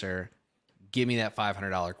 Final answer. Give me that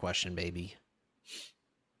 $500 question, baby.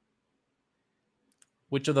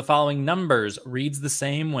 Which of the following numbers reads the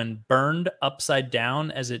same when burned upside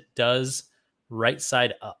down as it does right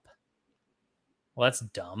side up? Well, that's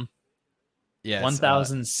dumb. Yes.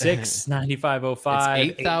 1006, 9505,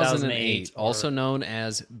 It's 8008, also known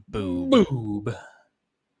as boob. Boob. That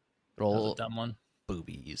Roll was a dumb one.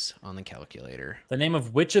 boobies on the calculator. The name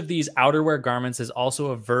of which of these outerwear garments is also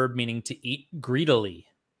a verb meaning to eat greedily?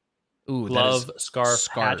 Ooh, Glove, that is scarf,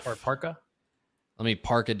 hat, or parka? Let me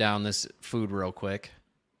parka down this food real quick.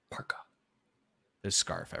 Parka. This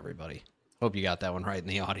scarf, everybody. Hope you got that one right in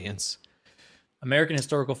the audience. American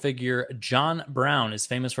historical figure John Brown is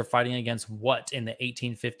famous for fighting against what in the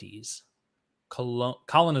 1850s?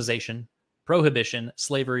 Colonization, prohibition,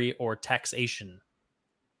 slavery, or taxation?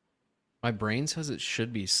 My brain says it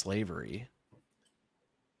should be slavery.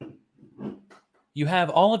 You have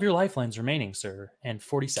all of your lifelines remaining, sir, and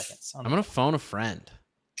 40 seconds. I'm going to phone a friend.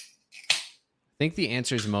 I think the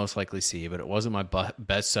answer is most likely C, but it wasn't my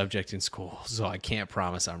best subject in school, so I can't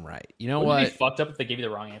promise I'm right. You know Wouldn't it what? be fucked up if they gave you the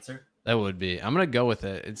wrong answer? That would be. I'm going to go with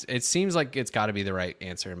it. It seems like it's got to be the right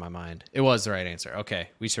answer in my mind. It was the right answer. Okay,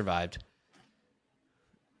 we survived.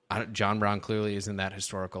 John Brown clearly isn't that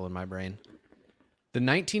historical in my brain. The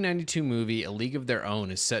 1992 movie A League of Their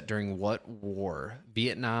Own is set during what war?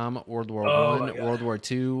 Vietnam, World War I, World War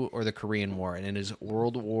II, or the Korean War? And it is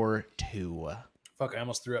World War II. Fuck, I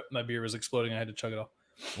almost threw up. My beer was exploding. I had to chug it all.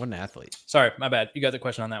 What an athlete. Sorry, my bad. You got the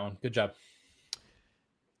question on that one. Good job.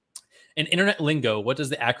 In internet lingo, what does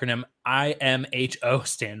the acronym IMHO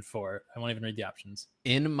stand for? I won't even read the options.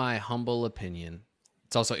 In my humble opinion,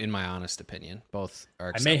 it's also in my honest opinion. Both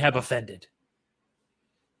are I may have offended.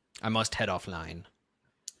 I must head offline.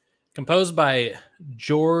 Composed by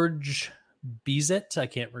George Bizet. I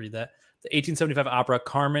can't read that. The 1875 opera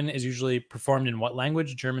Carmen is usually performed in what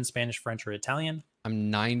language? German, Spanish, French, or Italian?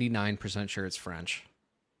 I'm 99% sure it's French.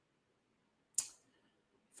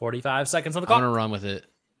 45 seconds on the I'm clock. going to run with it.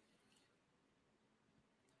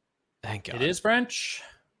 Thank God. It is French.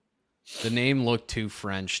 The name looked too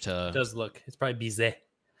French to... It does look. It's probably Bizet.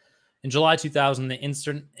 In July 2000, the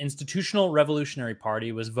Institutional Revolutionary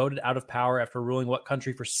Party was voted out of power after ruling what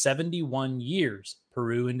country for 71 years?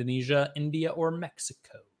 Peru, Indonesia, India, or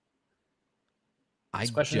Mexico? This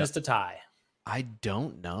question is to tie. I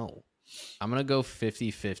don't know. I'm going to go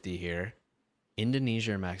 50-50 here.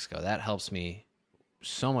 Indonesia or Mexico. That helps me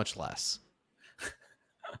so much less.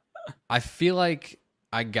 I feel like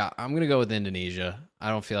I'm going to go with Indonesia. I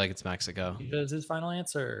don't feel like it's Mexico. That is his final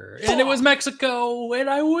answer. And it was Mexico, and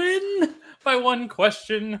I win by one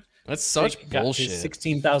question. That's such bullshit.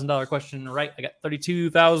 $16,000 question right. I got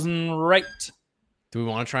 32,000 right. Do we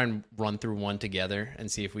want to try and run through one together and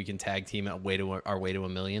see if we can tag team our way to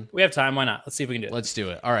 $1 million? We have time. Why not? Let's see if we can do it. Let's do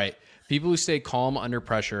it. All right. People who stay calm under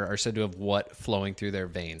pressure are said to have what flowing through their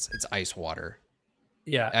veins? It's ice water.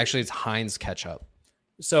 Yeah. Actually, it's Heinz ketchup.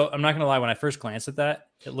 So I'm not going to lie. When I first glanced at that,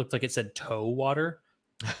 it looked like it said toe water.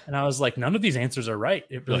 And I was like, none of these answers are right.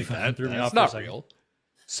 It really kind of threw me off for a second. Real.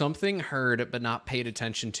 Something heard but not paid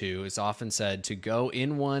attention to is often said to go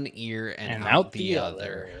in one ear and out the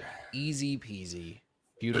other. Easy peasy.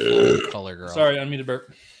 Beautiful color girl. Sorry, unmuted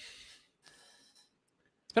burp.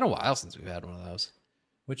 It's been a while since we've had one of those.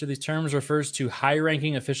 Which of these terms refers to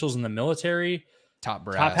high-ranking officials in the military? Top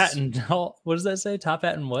brass. Top hat and what does that say? Top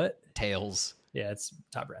hat and what? Tails. Yeah, it's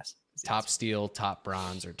top brass. Top steel, top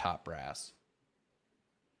bronze, or top brass.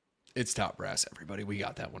 It's top brass, everybody. We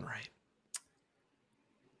got that one right.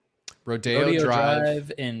 Rodeo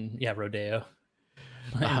Drive in Rodeo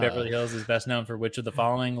in Beverly Hills is best known for which of the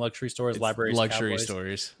following luxury stores, libraries, luxury Cowboys,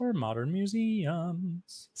 stores, or modern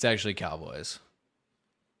museums? It's actually Cowboys,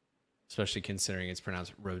 especially considering it's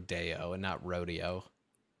pronounced rodeo and not rodeo.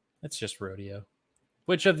 It's just rodeo.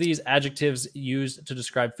 Which of these adjectives used to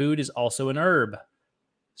describe food is also an herb?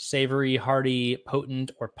 Savory, hearty,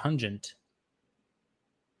 potent, or pungent?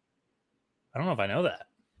 I don't know if I know that.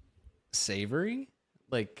 Savory?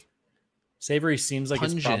 Like savory seems like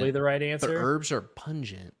pungent, it's probably the right answer. The herbs are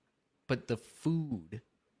pungent, but the food.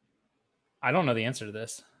 I don't know the answer to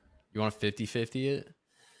this. You want to 50-50 it?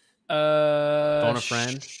 Phone a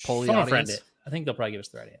friend? Poll the phone audience? a friend it. I think they'll probably give us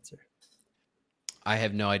the right answer. I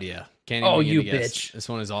have no idea. Can't Oh, even you get a guess. bitch. This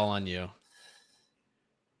one is all on you.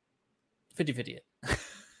 50-50 it.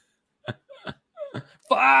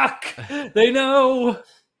 Fuck! They know!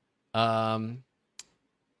 I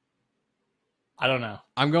don't know.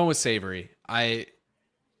 I'm going with savory.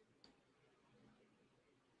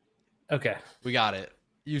 Okay. We got it.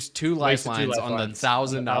 Use two Wasted lifelines on the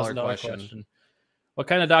 $1,000 question. What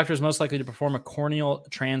kind of doctor is most likely to perform a corneal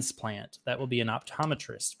transplant? That will be an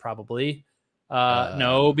optometrist, probably.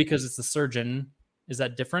 No, because it's the surgeon. Is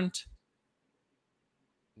that different?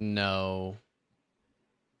 No.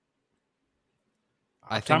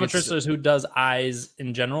 I think Optometrist is who does eyes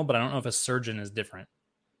in general, but I don't know if a surgeon is different.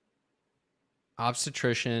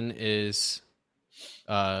 Obstetrician is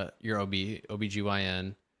your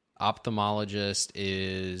OBGYN. Ophthalmologist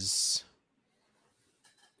is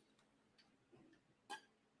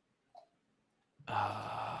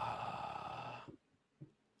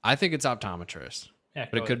I think it's optometrist, Yeah,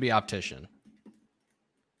 but it could be optician.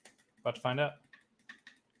 About to find out.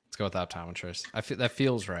 Let's go with optometrist. That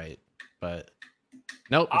feels right, but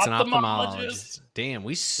nope, it's an ophthalmologist. Damn,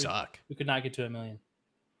 we suck. We could not get to $1 million.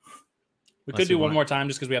 We Unless could do we one want- more time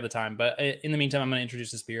just because we have the time. But in the meantime, I'm going to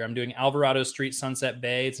introduce this beer. I'm doing Alvarado Street Sunset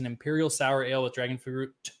Bay. It's an imperial sour ale with dragon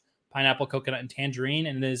fruit, pineapple, coconut, and tangerine,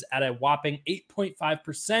 and it is at a whopping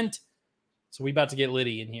 8.5%. So we about to get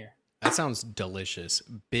Liddy in here. That sounds delicious.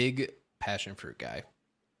 Big passion fruit guy.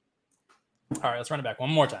 All right, let's run it back one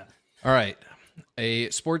more time. All right. A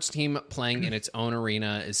sports team playing in its own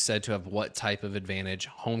arena is said to have what type of advantage?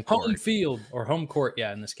 Home court. Home field or home court,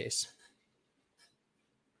 yeah, in this case.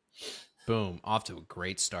 Boom. Off to a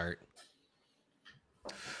great start.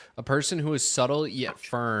 A person who is subtle yet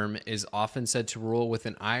firm is often said to rule with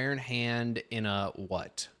an iron hand in a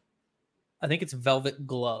what? I think it's velvet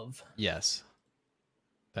glove. Yes.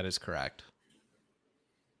 That is correct.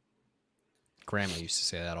 Grandma used to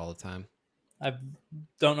say that all the time. I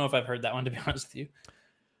don't know if I've heard that one, to be honest with you.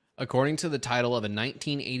 According to the title of a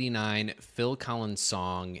 1989 Phil Collins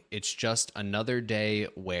song, it's just another day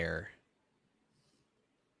where?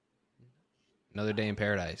 Another Day in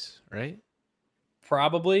Paradise, right?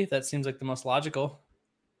 Probably. That seems like the most logical.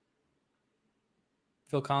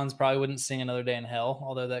 Phil Collins probably wouldn't sing Another Day in Hell,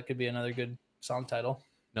 although that could be another good song title.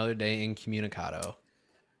 Another Day in Communicado.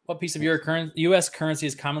 What piece of U.S. currency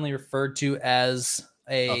is commonly referred to as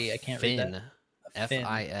I can't read that. A fin.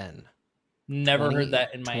 F-I-N. Never 20, heard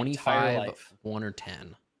that in my entire 25, life. 1 or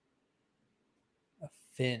 10. A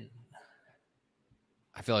fin.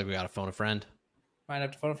 I feel like we got to phone a friend. Might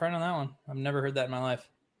have to phone a friend on that one. I've never heard that in my life.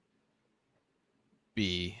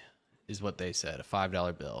 B is what they said, a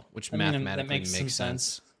 $5 bill, which I mean, mathematically that makes makes some sense.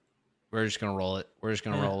 sense. We're just going to roll it. We're just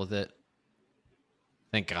going to roll with it.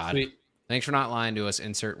 Thank God. Sweet. Thanks for not lying to us.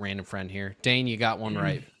 Insert random friend here. Dane, you got one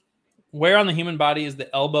right. Where on the human body is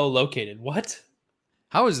the elbow located? What?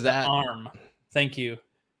 How is that? Arm. Thank you.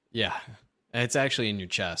 Yeah. It's actually in your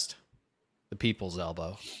chest. The people's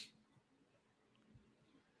elbow.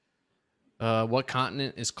 What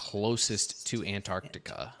continent is closest to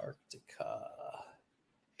Antarctica? Antarctica.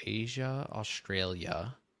 Asia,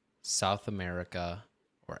 Australia, South America,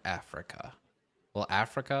 or Africa? Well,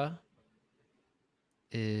 Africa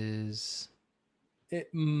is... I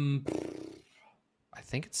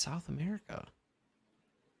think it's South America.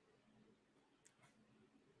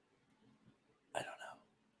 I don't know.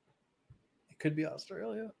 It could be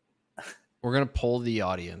Australia. We're going to poll the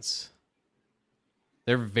audience.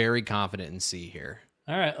 They're very confident in C here.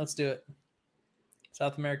 All right, let's do it.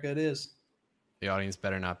 South America it is. The audience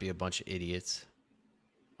better not be a bunch of idiots.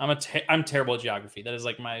 I'm terrible at geography. That is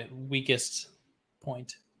like my weakest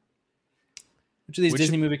point. Which of these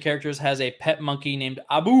Disney movie characters has a pet monkey named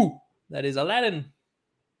Abu? That is Aladdin.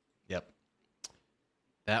 Yep.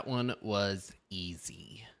 That one was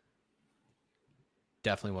easy.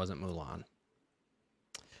 Definitely wasn't Mulan.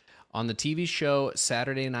 On the TV show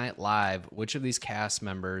Saturday Night Live, which of these cast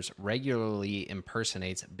members regularly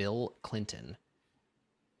impersonates Bill Clinton?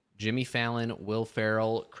 Jimmy Fallon, Will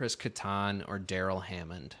Ferrell, Chris Kattan, or Daryl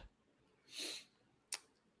Hammond?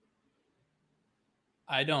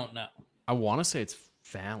 I don't know. I want to say it's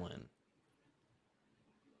Fallon.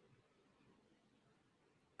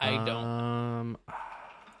 I don't know.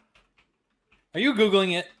 Are you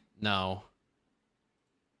Googling it? No.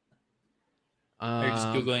 Are you just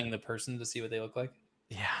Googling the person to see what they look like?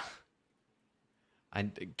 Yeah. I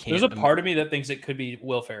can't. There's a part of me that thinks it could be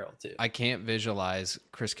Will Ferrell, too. I can't visualize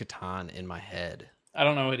Chris Kattan in my head. I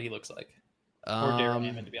don't know what he looks like. Or Daryl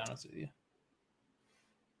Hammond, to be honest with you.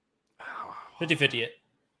 50-50 it.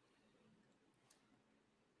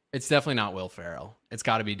 It's definitely not Will Ferrell. It's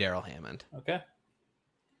got to be Daryl Hammond. Okay.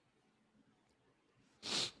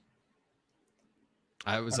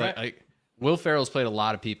 Will Ferrell's played a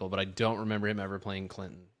lot of people, but I don't remember him ever playing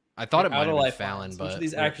Clinton. I thought it might have been Fallon, but which of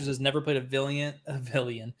these actors has never played a villain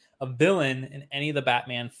in any of the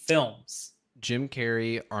Batman films? Jim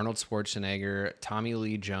Carrey, Arnold Schwarzenegger, Tommy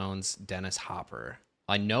Lee Jones, Dennis Hopper.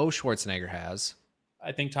 I know Schwarzenegger has.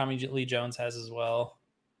 I think Tommy Lee Jones has as well.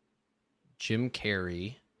 Jim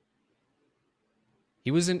Carrey.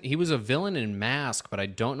 He was a villain in Mask, but I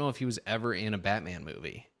don't know if he was ever in a Batman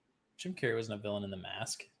movie. Jim Carrey wasn't a villain in The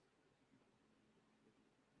Mask.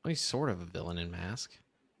 Well, he's sort of a villain in Mask.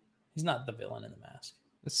 He's not the villain in The Mask.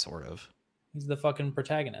 It's sort of. He's the fucking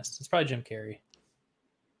protagonist. It's probably Jim Carrey.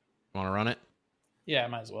 Want to run it? Yeah,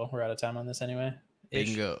 might as well. We're out of time on this anyway.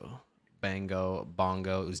 Bingo. Bango.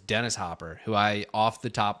 Bongo. It was Dennis Hopper, who I, off the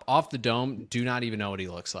dome, do not even know what he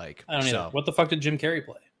looks like. I don't either. What the fuck did Jim Carrey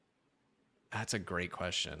play? That's a great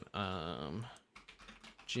question.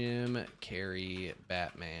 Jim Carrey,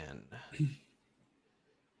 Batman.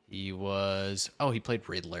 He played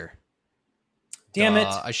Riddler. Damn it.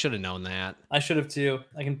 I should have known that. I should have too.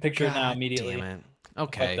 I can picture it now immediately. Damn it.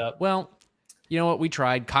 Okay. Well, you know what? We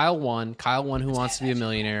tried. Kyle won. Who Wants to Be a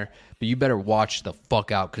Millionaire. But you better watch the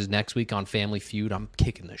fuck out, because next week on Family Feud, I'm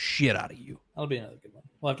kicking the shit out of you. That'll be another good one.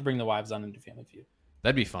 We'll have to bring the wives on into Family Feud.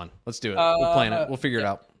 That'd be fun. Let's do it. We'll plan it. We'll figure it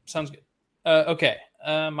out. Sounds good. Okay.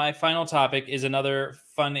 My final topic is another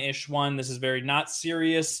fun-ish one. This is very not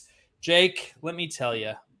serious. Jake, let me tell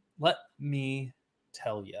you. Let me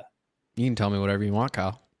tell you. You can tell me whatever you want,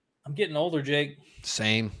 Kyle. I'm getting older, Jake.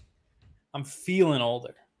 Same. I'm feeling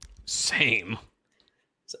older. Same.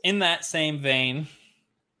 So in that same vein,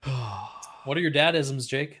 what are your dadisms,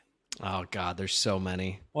 Jake? Oh God, there's so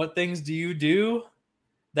many. What things do you do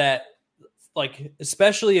that, like,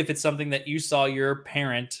 especially if it's something that you saw your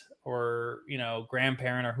parent or, you know,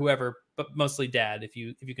 grandparent or whoever, but mostly dad, if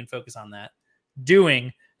you can focus on that,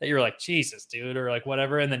 doing, that you're like, Jesus, dude, or like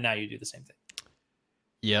whatever, and then now you do the same thing.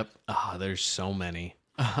 Yep. There's so many.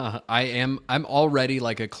 I'm already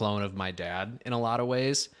like a clone of my dad in a lot of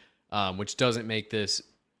ways, which doesn't make this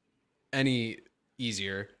any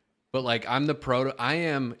easier. But like I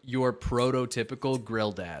am your prototypical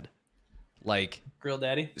grill dad. Like Grill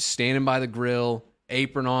daddy. standing by the grill,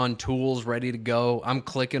 apron on, tools ready to go. I'm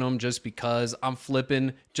clicking them just because. I'm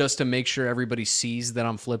flipping just to make sure everybody sees that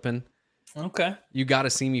I'm flipping. Okay. You got to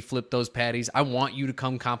see me flip those patties. I want you to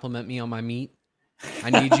come compliment me on my meat.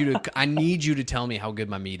 I need you to tell me how good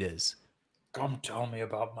my meat is. Come tell me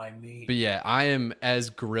about my meat. But yeah, I am as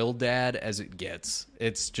grill dad as it gets.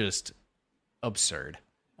 It's just absurd.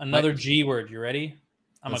 Another G word. You ready?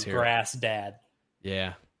 I'm a Let's hear it. grass dad.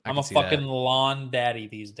 Yeah. I'm a fucking lawn daddy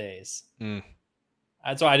these days. Mm.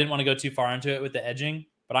 That's why I didn't want to go too far into it with the edging,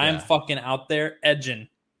 but I am Yeah. fucking out there edging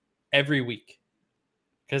every week.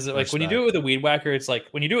 Because like when you do it with a weed whacker, it's like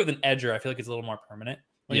when you do it with an edger, I feel like it's a little more permanent.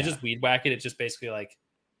 When you just weed whack it, it's just basically like,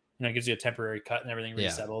 you know, it gives you a temporary cut and everything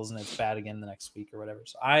resettles and it's bad again the next week or whatever.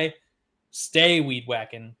 So I stay weed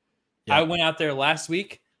whacking. Yeah. I went out there last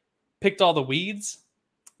week, picked all the weeds,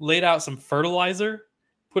 laid out some fertilizer,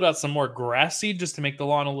 put out some more grass seed just to make the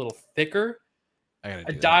lawn a little thicker. I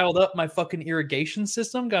dialed up my fucking irrigation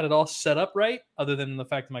system, got it all set up right, other than the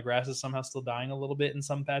fact that my grass is somehow still dying a little bit in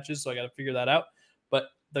some patches, so I got to figure that out. But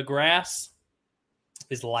the grass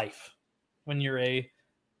is life when you're a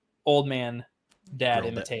old man dad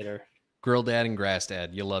imitator. Grill dad and grass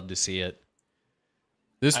dad. You'll love to see it.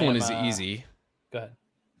 This one is easy. Go ahead.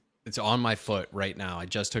 It's on my foot right now. I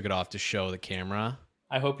just took it off to show the camera.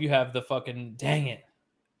 I hope you have the fucking, dang it.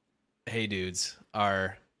 Hey dudes,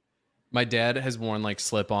 my dad has worn like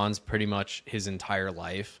slip-ons pretty much his entire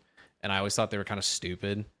life, and I always thought they were kind of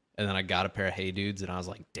stupid. And then I got a pair of Hey Dudes, and I was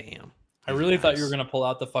like, damn. I really thought you were gonna pull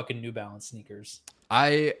out the fucking New Balance sneakers.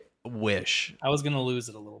 I wish. I was gonna lose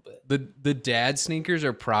it a little bit. The dad sneakers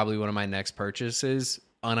are probably one of my next purchases,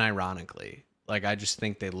 unironically. Like I just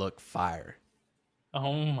think they look fire.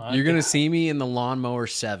 Oh my! You're gonna see me in the lawnmower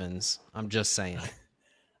 7s. I'm just saying.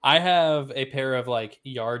 I have a pair of like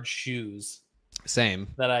yard shoes. Same.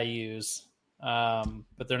 That I use,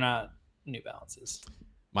 but they're not New Balances.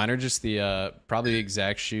 Mine are just the probably the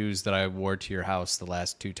exact shoes that I wore to your house the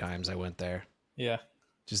last 2 times I went there. Yeah,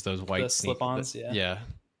 just those white slip-ons. Yeah,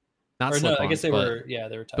 not or slip-ons. No, I guess they were. Yeah,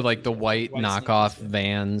 they were. But like the white knockoff sneakers,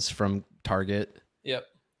 Vans from Target.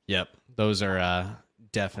 Yep. Those are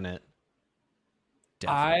definite.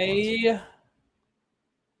 I ones.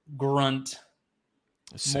 Grunt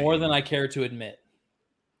more than I care to admit.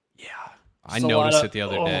 Yeah. I noticed it the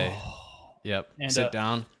other day. Yep. And, sit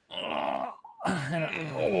down.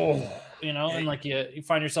 You know, and like you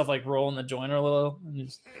find yourself like rolling the joint a little and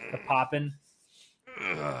just popping.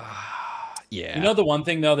 Yeah. You know the one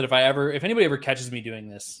thing though that if anybody ever catches me doing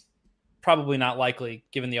this, probably not likely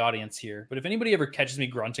given the audience here, but if anybody ever catches me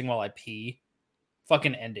grunting while I pee,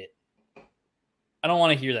 fucking end it. I don't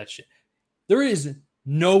want to hear that shit. There is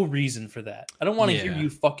no reason for that. I don't want to hear you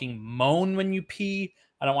fucking moan when you pee.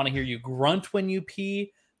 I don't want to hear you grunt when you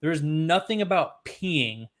pee. There's nothing about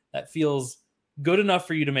peeing that feels good enough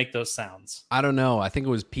for you to make those sounds. I don't know. I think it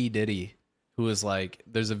was P. Diddy who was like,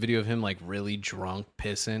 there's a video of him like really drunk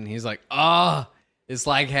pissing. He's like, it's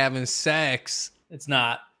like having sex. It's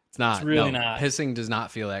not. It's not. It's really not. Pissing does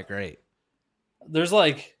not feel that great. There's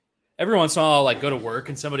like, every once in a while I'll like go to work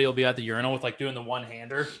and somebody will be at the urinal with like doing the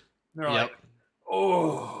one-hander. They're like,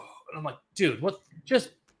 oh. And I'm like, dude, what? Just,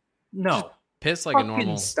 no. Just piss like a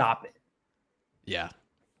normal. Stop it. Yeah.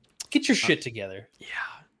 Get your shit together. Yeah.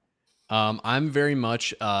 I'm very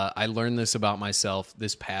much, I learned this about myself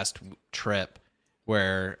this past trip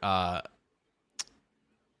where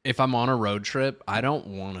if I'm on a road trip, I don't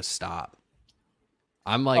want to stop.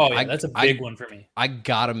 I'm like, that's a big one for me. I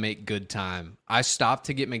gotta make good time. I stopped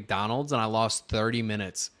to get McDonald's and I lost 30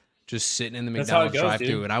 minutes just sitting in the McDonald's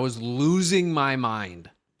drive-thru, and I was losing my mind.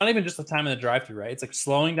 Not even just the time in the drive-thru, right? It's like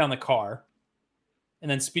slowing down the car and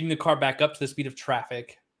then speeding the car back up to the speed of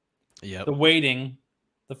traffic. Yep. The waiting,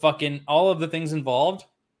 the fucking, all of the things involved.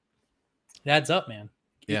 It adds up, man.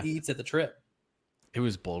 Yeah. eats at the Trip. It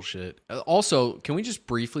was bullshit. Also, can we just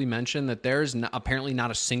briefly mention that there's apparently not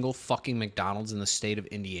a single fucking McDonald's in the state of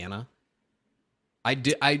Indiana? I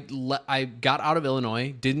got out of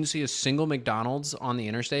Illinois, didn't see a single McDonald's on the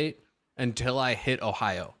interstate until I hit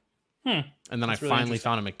Ohio. And then That's I really finally interesting.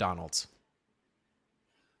 found a McDonald's.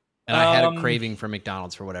 And I had a craving for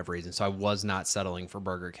McDonald's for whatever reason, so I was not settling for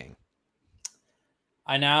Burger King.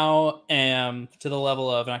 I now am to the level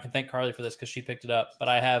of, and I can thank Carly for this because she picked it up, but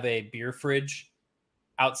I have a beer fridge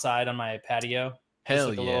outside on my patio. Hell Just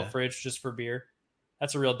like a little fridge just for beer.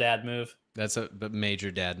 That's a real dad move. That's a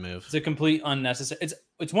major dad move. It's a complete unnecessary.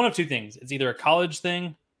 It's one of two things. It's either a college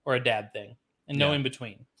thing or a dad thing, and no Yeah. in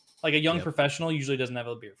between. Like a young Yep. professional usually doesn't have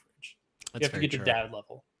a beer fridge. That's You have to very get to true. dad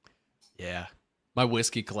level. Yeah. My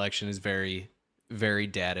whiskey collection is very, very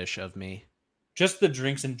daddish of me. Just the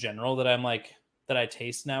drinks in general that I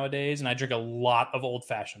taste nowadays, and I drink a lot of old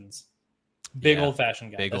fashions. Big Yeah, old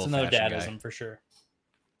fashioned guy. big That's another old-fashioned dadism guy. for sure.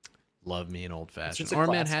 Love me an old fashioned. just a Or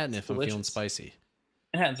classic. Manhattan It's if I'm feeling delicious. spicy.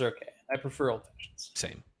 Manhattans are okay. I prefer old fashions.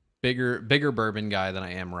 Same. Bigger bourbon guy than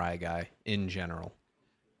I am rye guy in general.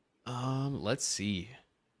 Let's see.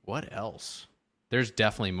 What else? There's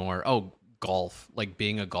definitely more. Oh, golf. Like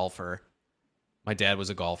being a golfer. My dad was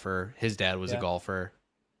a golfer. His dad was a Yeah. golfer.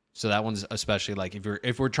 So that one's especially like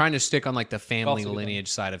if we're trying to stick on like the family Golf's a good lineage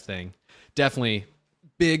side of thing, definitely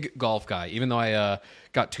big golf guy. Even though I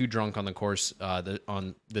got too drunk on the course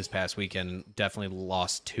on this past weekend, definitely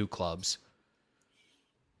lost 2 clubs.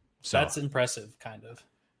 So That's impressive, kind of.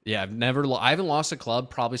 yeah, I haven't lost a club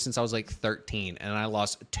probably since I was like 13, and I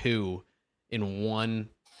lost 2 in one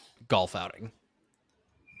golf outing.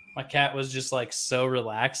 My cat was just like so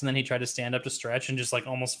relaxed, and then he tried to stand up to stretch and just like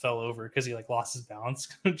almost fell over because he like lost his balance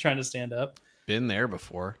trying to stand up. Been there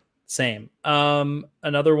before. Same.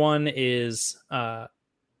 Another one is at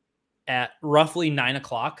roughly 9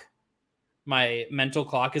 o'clock. My mental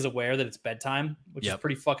clock is aware that it's bedtime, which is Yep.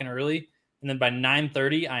 pretty fucking early. And then by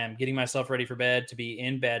 9:30, I am getting myself ready for bed to be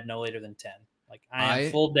in bed no later than 10. Like I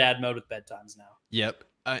am full dad mode with bedtimes now. Yep.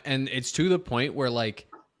 And it's to the point where like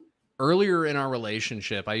earlier in our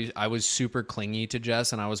relationship, I was super clingy to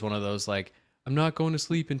Jess, and I was one of those like, I'm not going to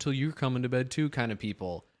sleep until you're coming to bed too kind of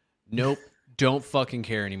people. Nope. Don't fucking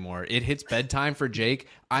care anymore. It hits bedtime for Jake.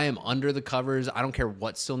 I am under the covers. I don't care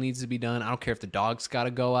what still needs to be done. I don't care if the dog's got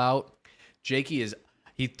to go out. Jakey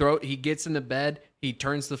he gets into bed, he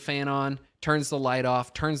turns the fan on, turns the light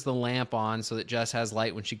off, turns the lamp on so that Jess has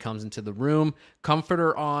light when she comes into the room,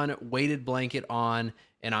 comforter on, weighted blanket on,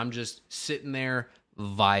 and I'm just sitting there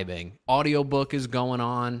vibing. Audiobook is going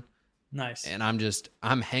on, Nice. and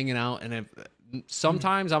I'm hanging out, and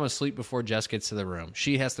sometimes I'm asleep before Jess gets to the room.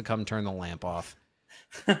 She has to come turn the lamp off,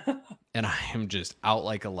 and I am just out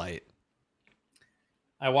like a light.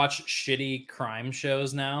 I watch shitty crime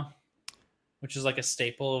shows now, which is like a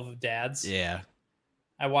staple of dads. Yeah.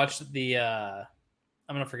 I watched the I'm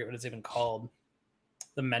gonna forget what it's even called.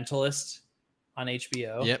 The Mentalist on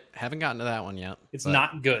HBO. Yep. Haven't gotten to that one yet. It's but-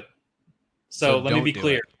 not good. So So let me don't be do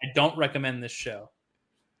clear. it. I don't recommend this show.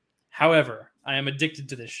 However, I am addicted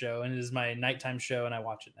to this show, and it is my nighttime show, and I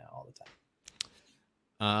watch it now all the time.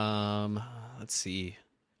 Let's see.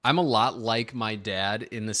 I'm a lot like my dad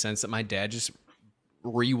in the sense that my dad just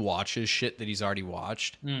rewatches shit that he's already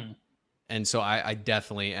watched. And so I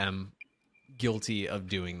definitely am guilty of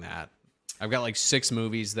doing that. I've got like 6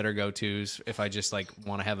 movies that are go-tos if I just like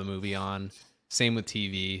want to have a movie on. Same with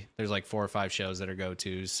TV. There's like 4 or 5 shows that are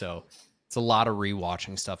go-tos. So it's a lot of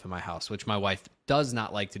rewatching stuff in my house, which my wife does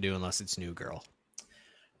not like to do unless it's New Girl.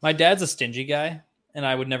 My dad's a stingy guy, and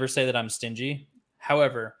I would never say that I'm stingy.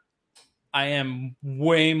 However, I am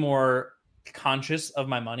way more conscious of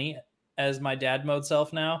my money as my dad mode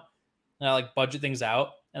self now. And I like budget things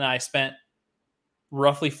out. And I spent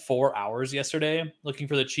roughly 4 hours yesterday looking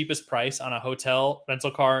for the cheapest price on a hotel, rental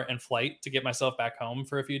car, and flight to get myself back home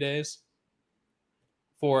for a few days.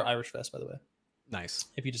 For Irish Fest, by the way, Nice.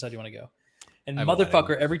 if you decide you want to go. And I have a motherfucker,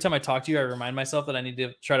 wedding. every time I talk to you, I remind myself that I need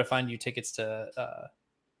to try to find you tickets to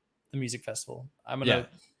the music festival. I'm gonna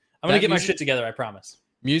That get my music- shit together. I promise.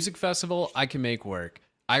 Music festival, I can make work.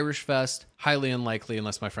 Irish Fest, highly unlikely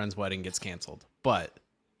unless my friend's wedding gets canceled. But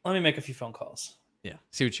Let me make a few phone calls. yeah,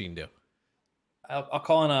 see what you can do. I'll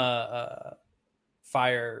call in a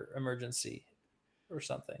fire emergency or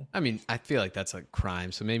something. I mean, I feel like that's a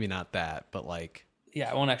crime, so maybe not that, but like Yeah,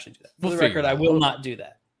 I won't actually do that. For We'll the figure record, it I out. will not do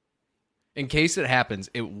that. in case it happens,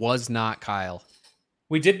 it was not Kyle.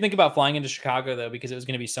 We did think about flying into Chicago though, because it was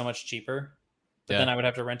going to be so much cheaper. But Yeah. then I would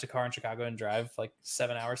have to rent a car in Chicago and drive like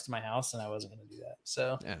 7 hours to my house, and I wasn't going to do that.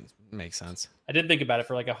 So Yeah, makes sense. I did think about it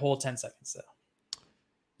for like a whole 10 seconds though.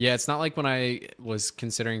 Yeah, it's not like when I was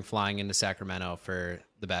considering flying into Sacramento for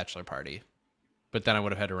the bachelor party, but then I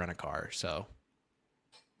would have had to rent a car. So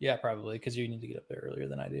Yeah, probably because you need to get up there earlier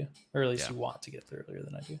than I do, or at least Yeah. you want to get there earlier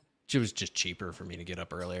than I do. it was just cheaper for me to get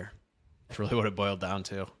up earlier. That's really what it boiled down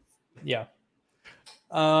to. Yeah.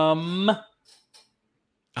 Oh,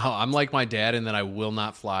 I'm like my dad in that I will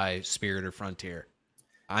not fly Spirit or Frontier.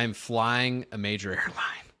 I'm flying a major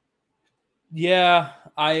airline. Yeah,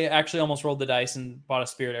 I actually almost rolled the dice and bought a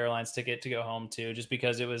Spirit Airlines ticket to go home too, just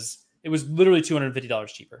because it was literally $250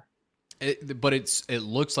 cheaper. But it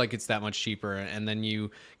looks like it's that much cheaper, and then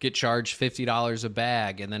you get charged $50 a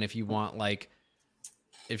bag, and then if you want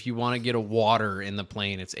to get a water in the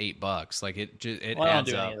plane, it's $8. Like it I don't adds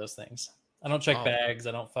do up. any of those things. I don't check Oh. bags.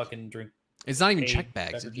 I don't fucking drink. It's not even paid check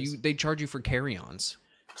bags. beverages. They charge you for carry-ons.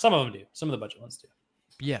 Some of them do. Some of the budget ones do.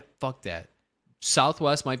 Yeah, fuck that.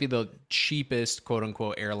 Southwest might be the cheapest quote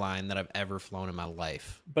unquote airline that I've ever flown in my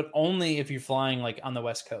life. But only if you're flying like on the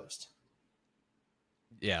West Coast.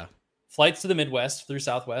 Yeah. Flights to the Midwest through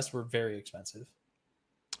Southwest were very expensive.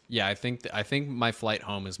 Yeah, I think my flight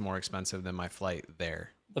home is more expensive than my flight there.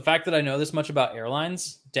 The fact that I know this much about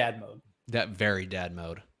airlines, dad mode. That very dad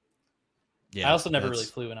mode. Yeah. I also never that's really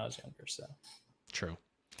flew when I was younger, so true.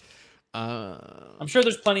 I'm sure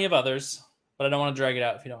there's plenty of others, but I don't want to drag it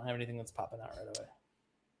out if you don't have anything that's popping out right away.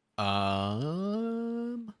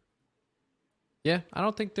 Yeah, I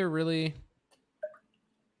don't think they're really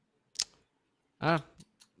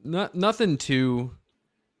nothing too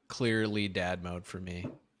clearly dad mode for me.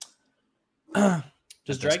 Does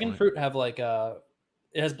this dragon point. fruit have like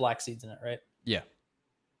it has black seeds in it, right? Yeah.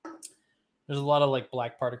 There's a lot of like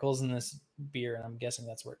black particles in this beer, and I'm guessing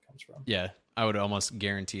that's where it comes from. Yeah, I would almost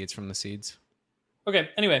guarantee it's from the seeds. Okay,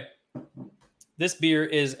 anyway, this beer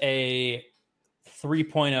is a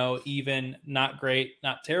 3.0 even, not great,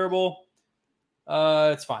 not terrible.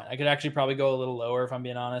 It's fine. I could actually probably go a little lower if I'm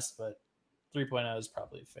being honest, but 3.0 is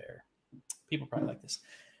probably fair. People probably like this.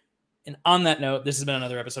 And on that note, this has been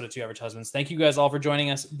another episode of Two Average Husbands. Thank you guys all for joining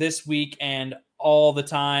us this week and all the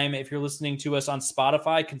time. If you're listening to us on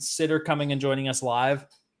Spotify, consider coming and joining us live.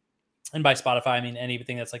 And by Spotify, I mean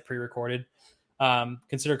anything that's like pre-recorded.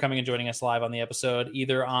 Consider coming and joining us live on the episode,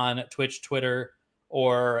 either on Twitch, Twitter,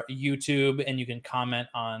 or YouTube. And you can comment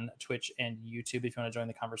on Twitch and YouTube if you want to join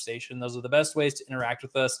the conversation. Those are the best ways to interact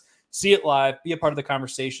with us. See it live, be a part of the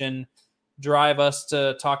conversation, drive us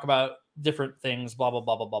to talk about different things, blah, blah,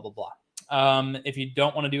 blah, blah, blah, blah, blah. If you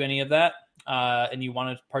don't want to do any of that and you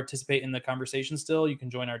want to participate in the conversation still, you can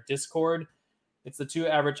join our Discord. It's the Two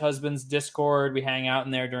Average Husbands Discord. We hang out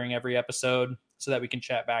in there during every episode so that we can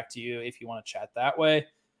chat back to you if you want to chat that way.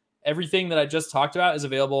 Everything that I just talked about is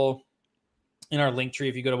available in our link tree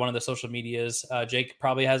if you go to one of the social medias. Jake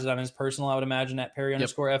probably has it on his personal, I would imagine, at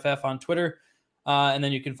Perry_FF on Twitter. And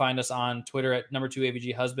then you can find us on Twitter at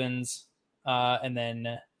 #2AVG Husbands. And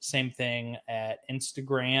then same thing at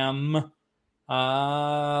Instagram.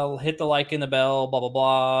 Hit the like and the bell, blah, blah,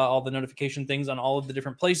 blah, all the notification things on all of the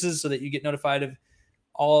different places so that you get notified of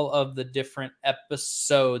all of the different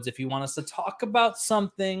episodes. If you want us to talk about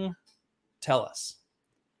something, tell us.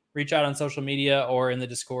 Reach out on social media or in the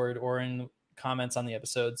Discord or in comments on the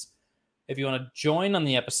episodes. If you want to join on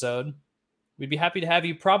the episode, we'd be happy to have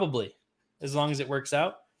you probably, as long as it works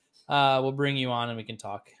out. We'll bring you on and we can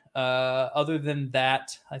talk. Other than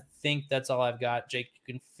that, I think that's all I've got. Jake,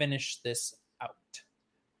 you can finish this out.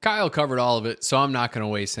 Kyle covered all of it, so I'm not going to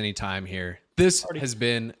waste any time here. This has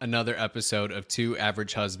been another episode of Two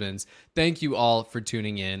Average Husbands. Thank you all for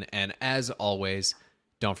tuning in, and as always,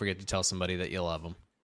 don't forget to tell somebody that you love them.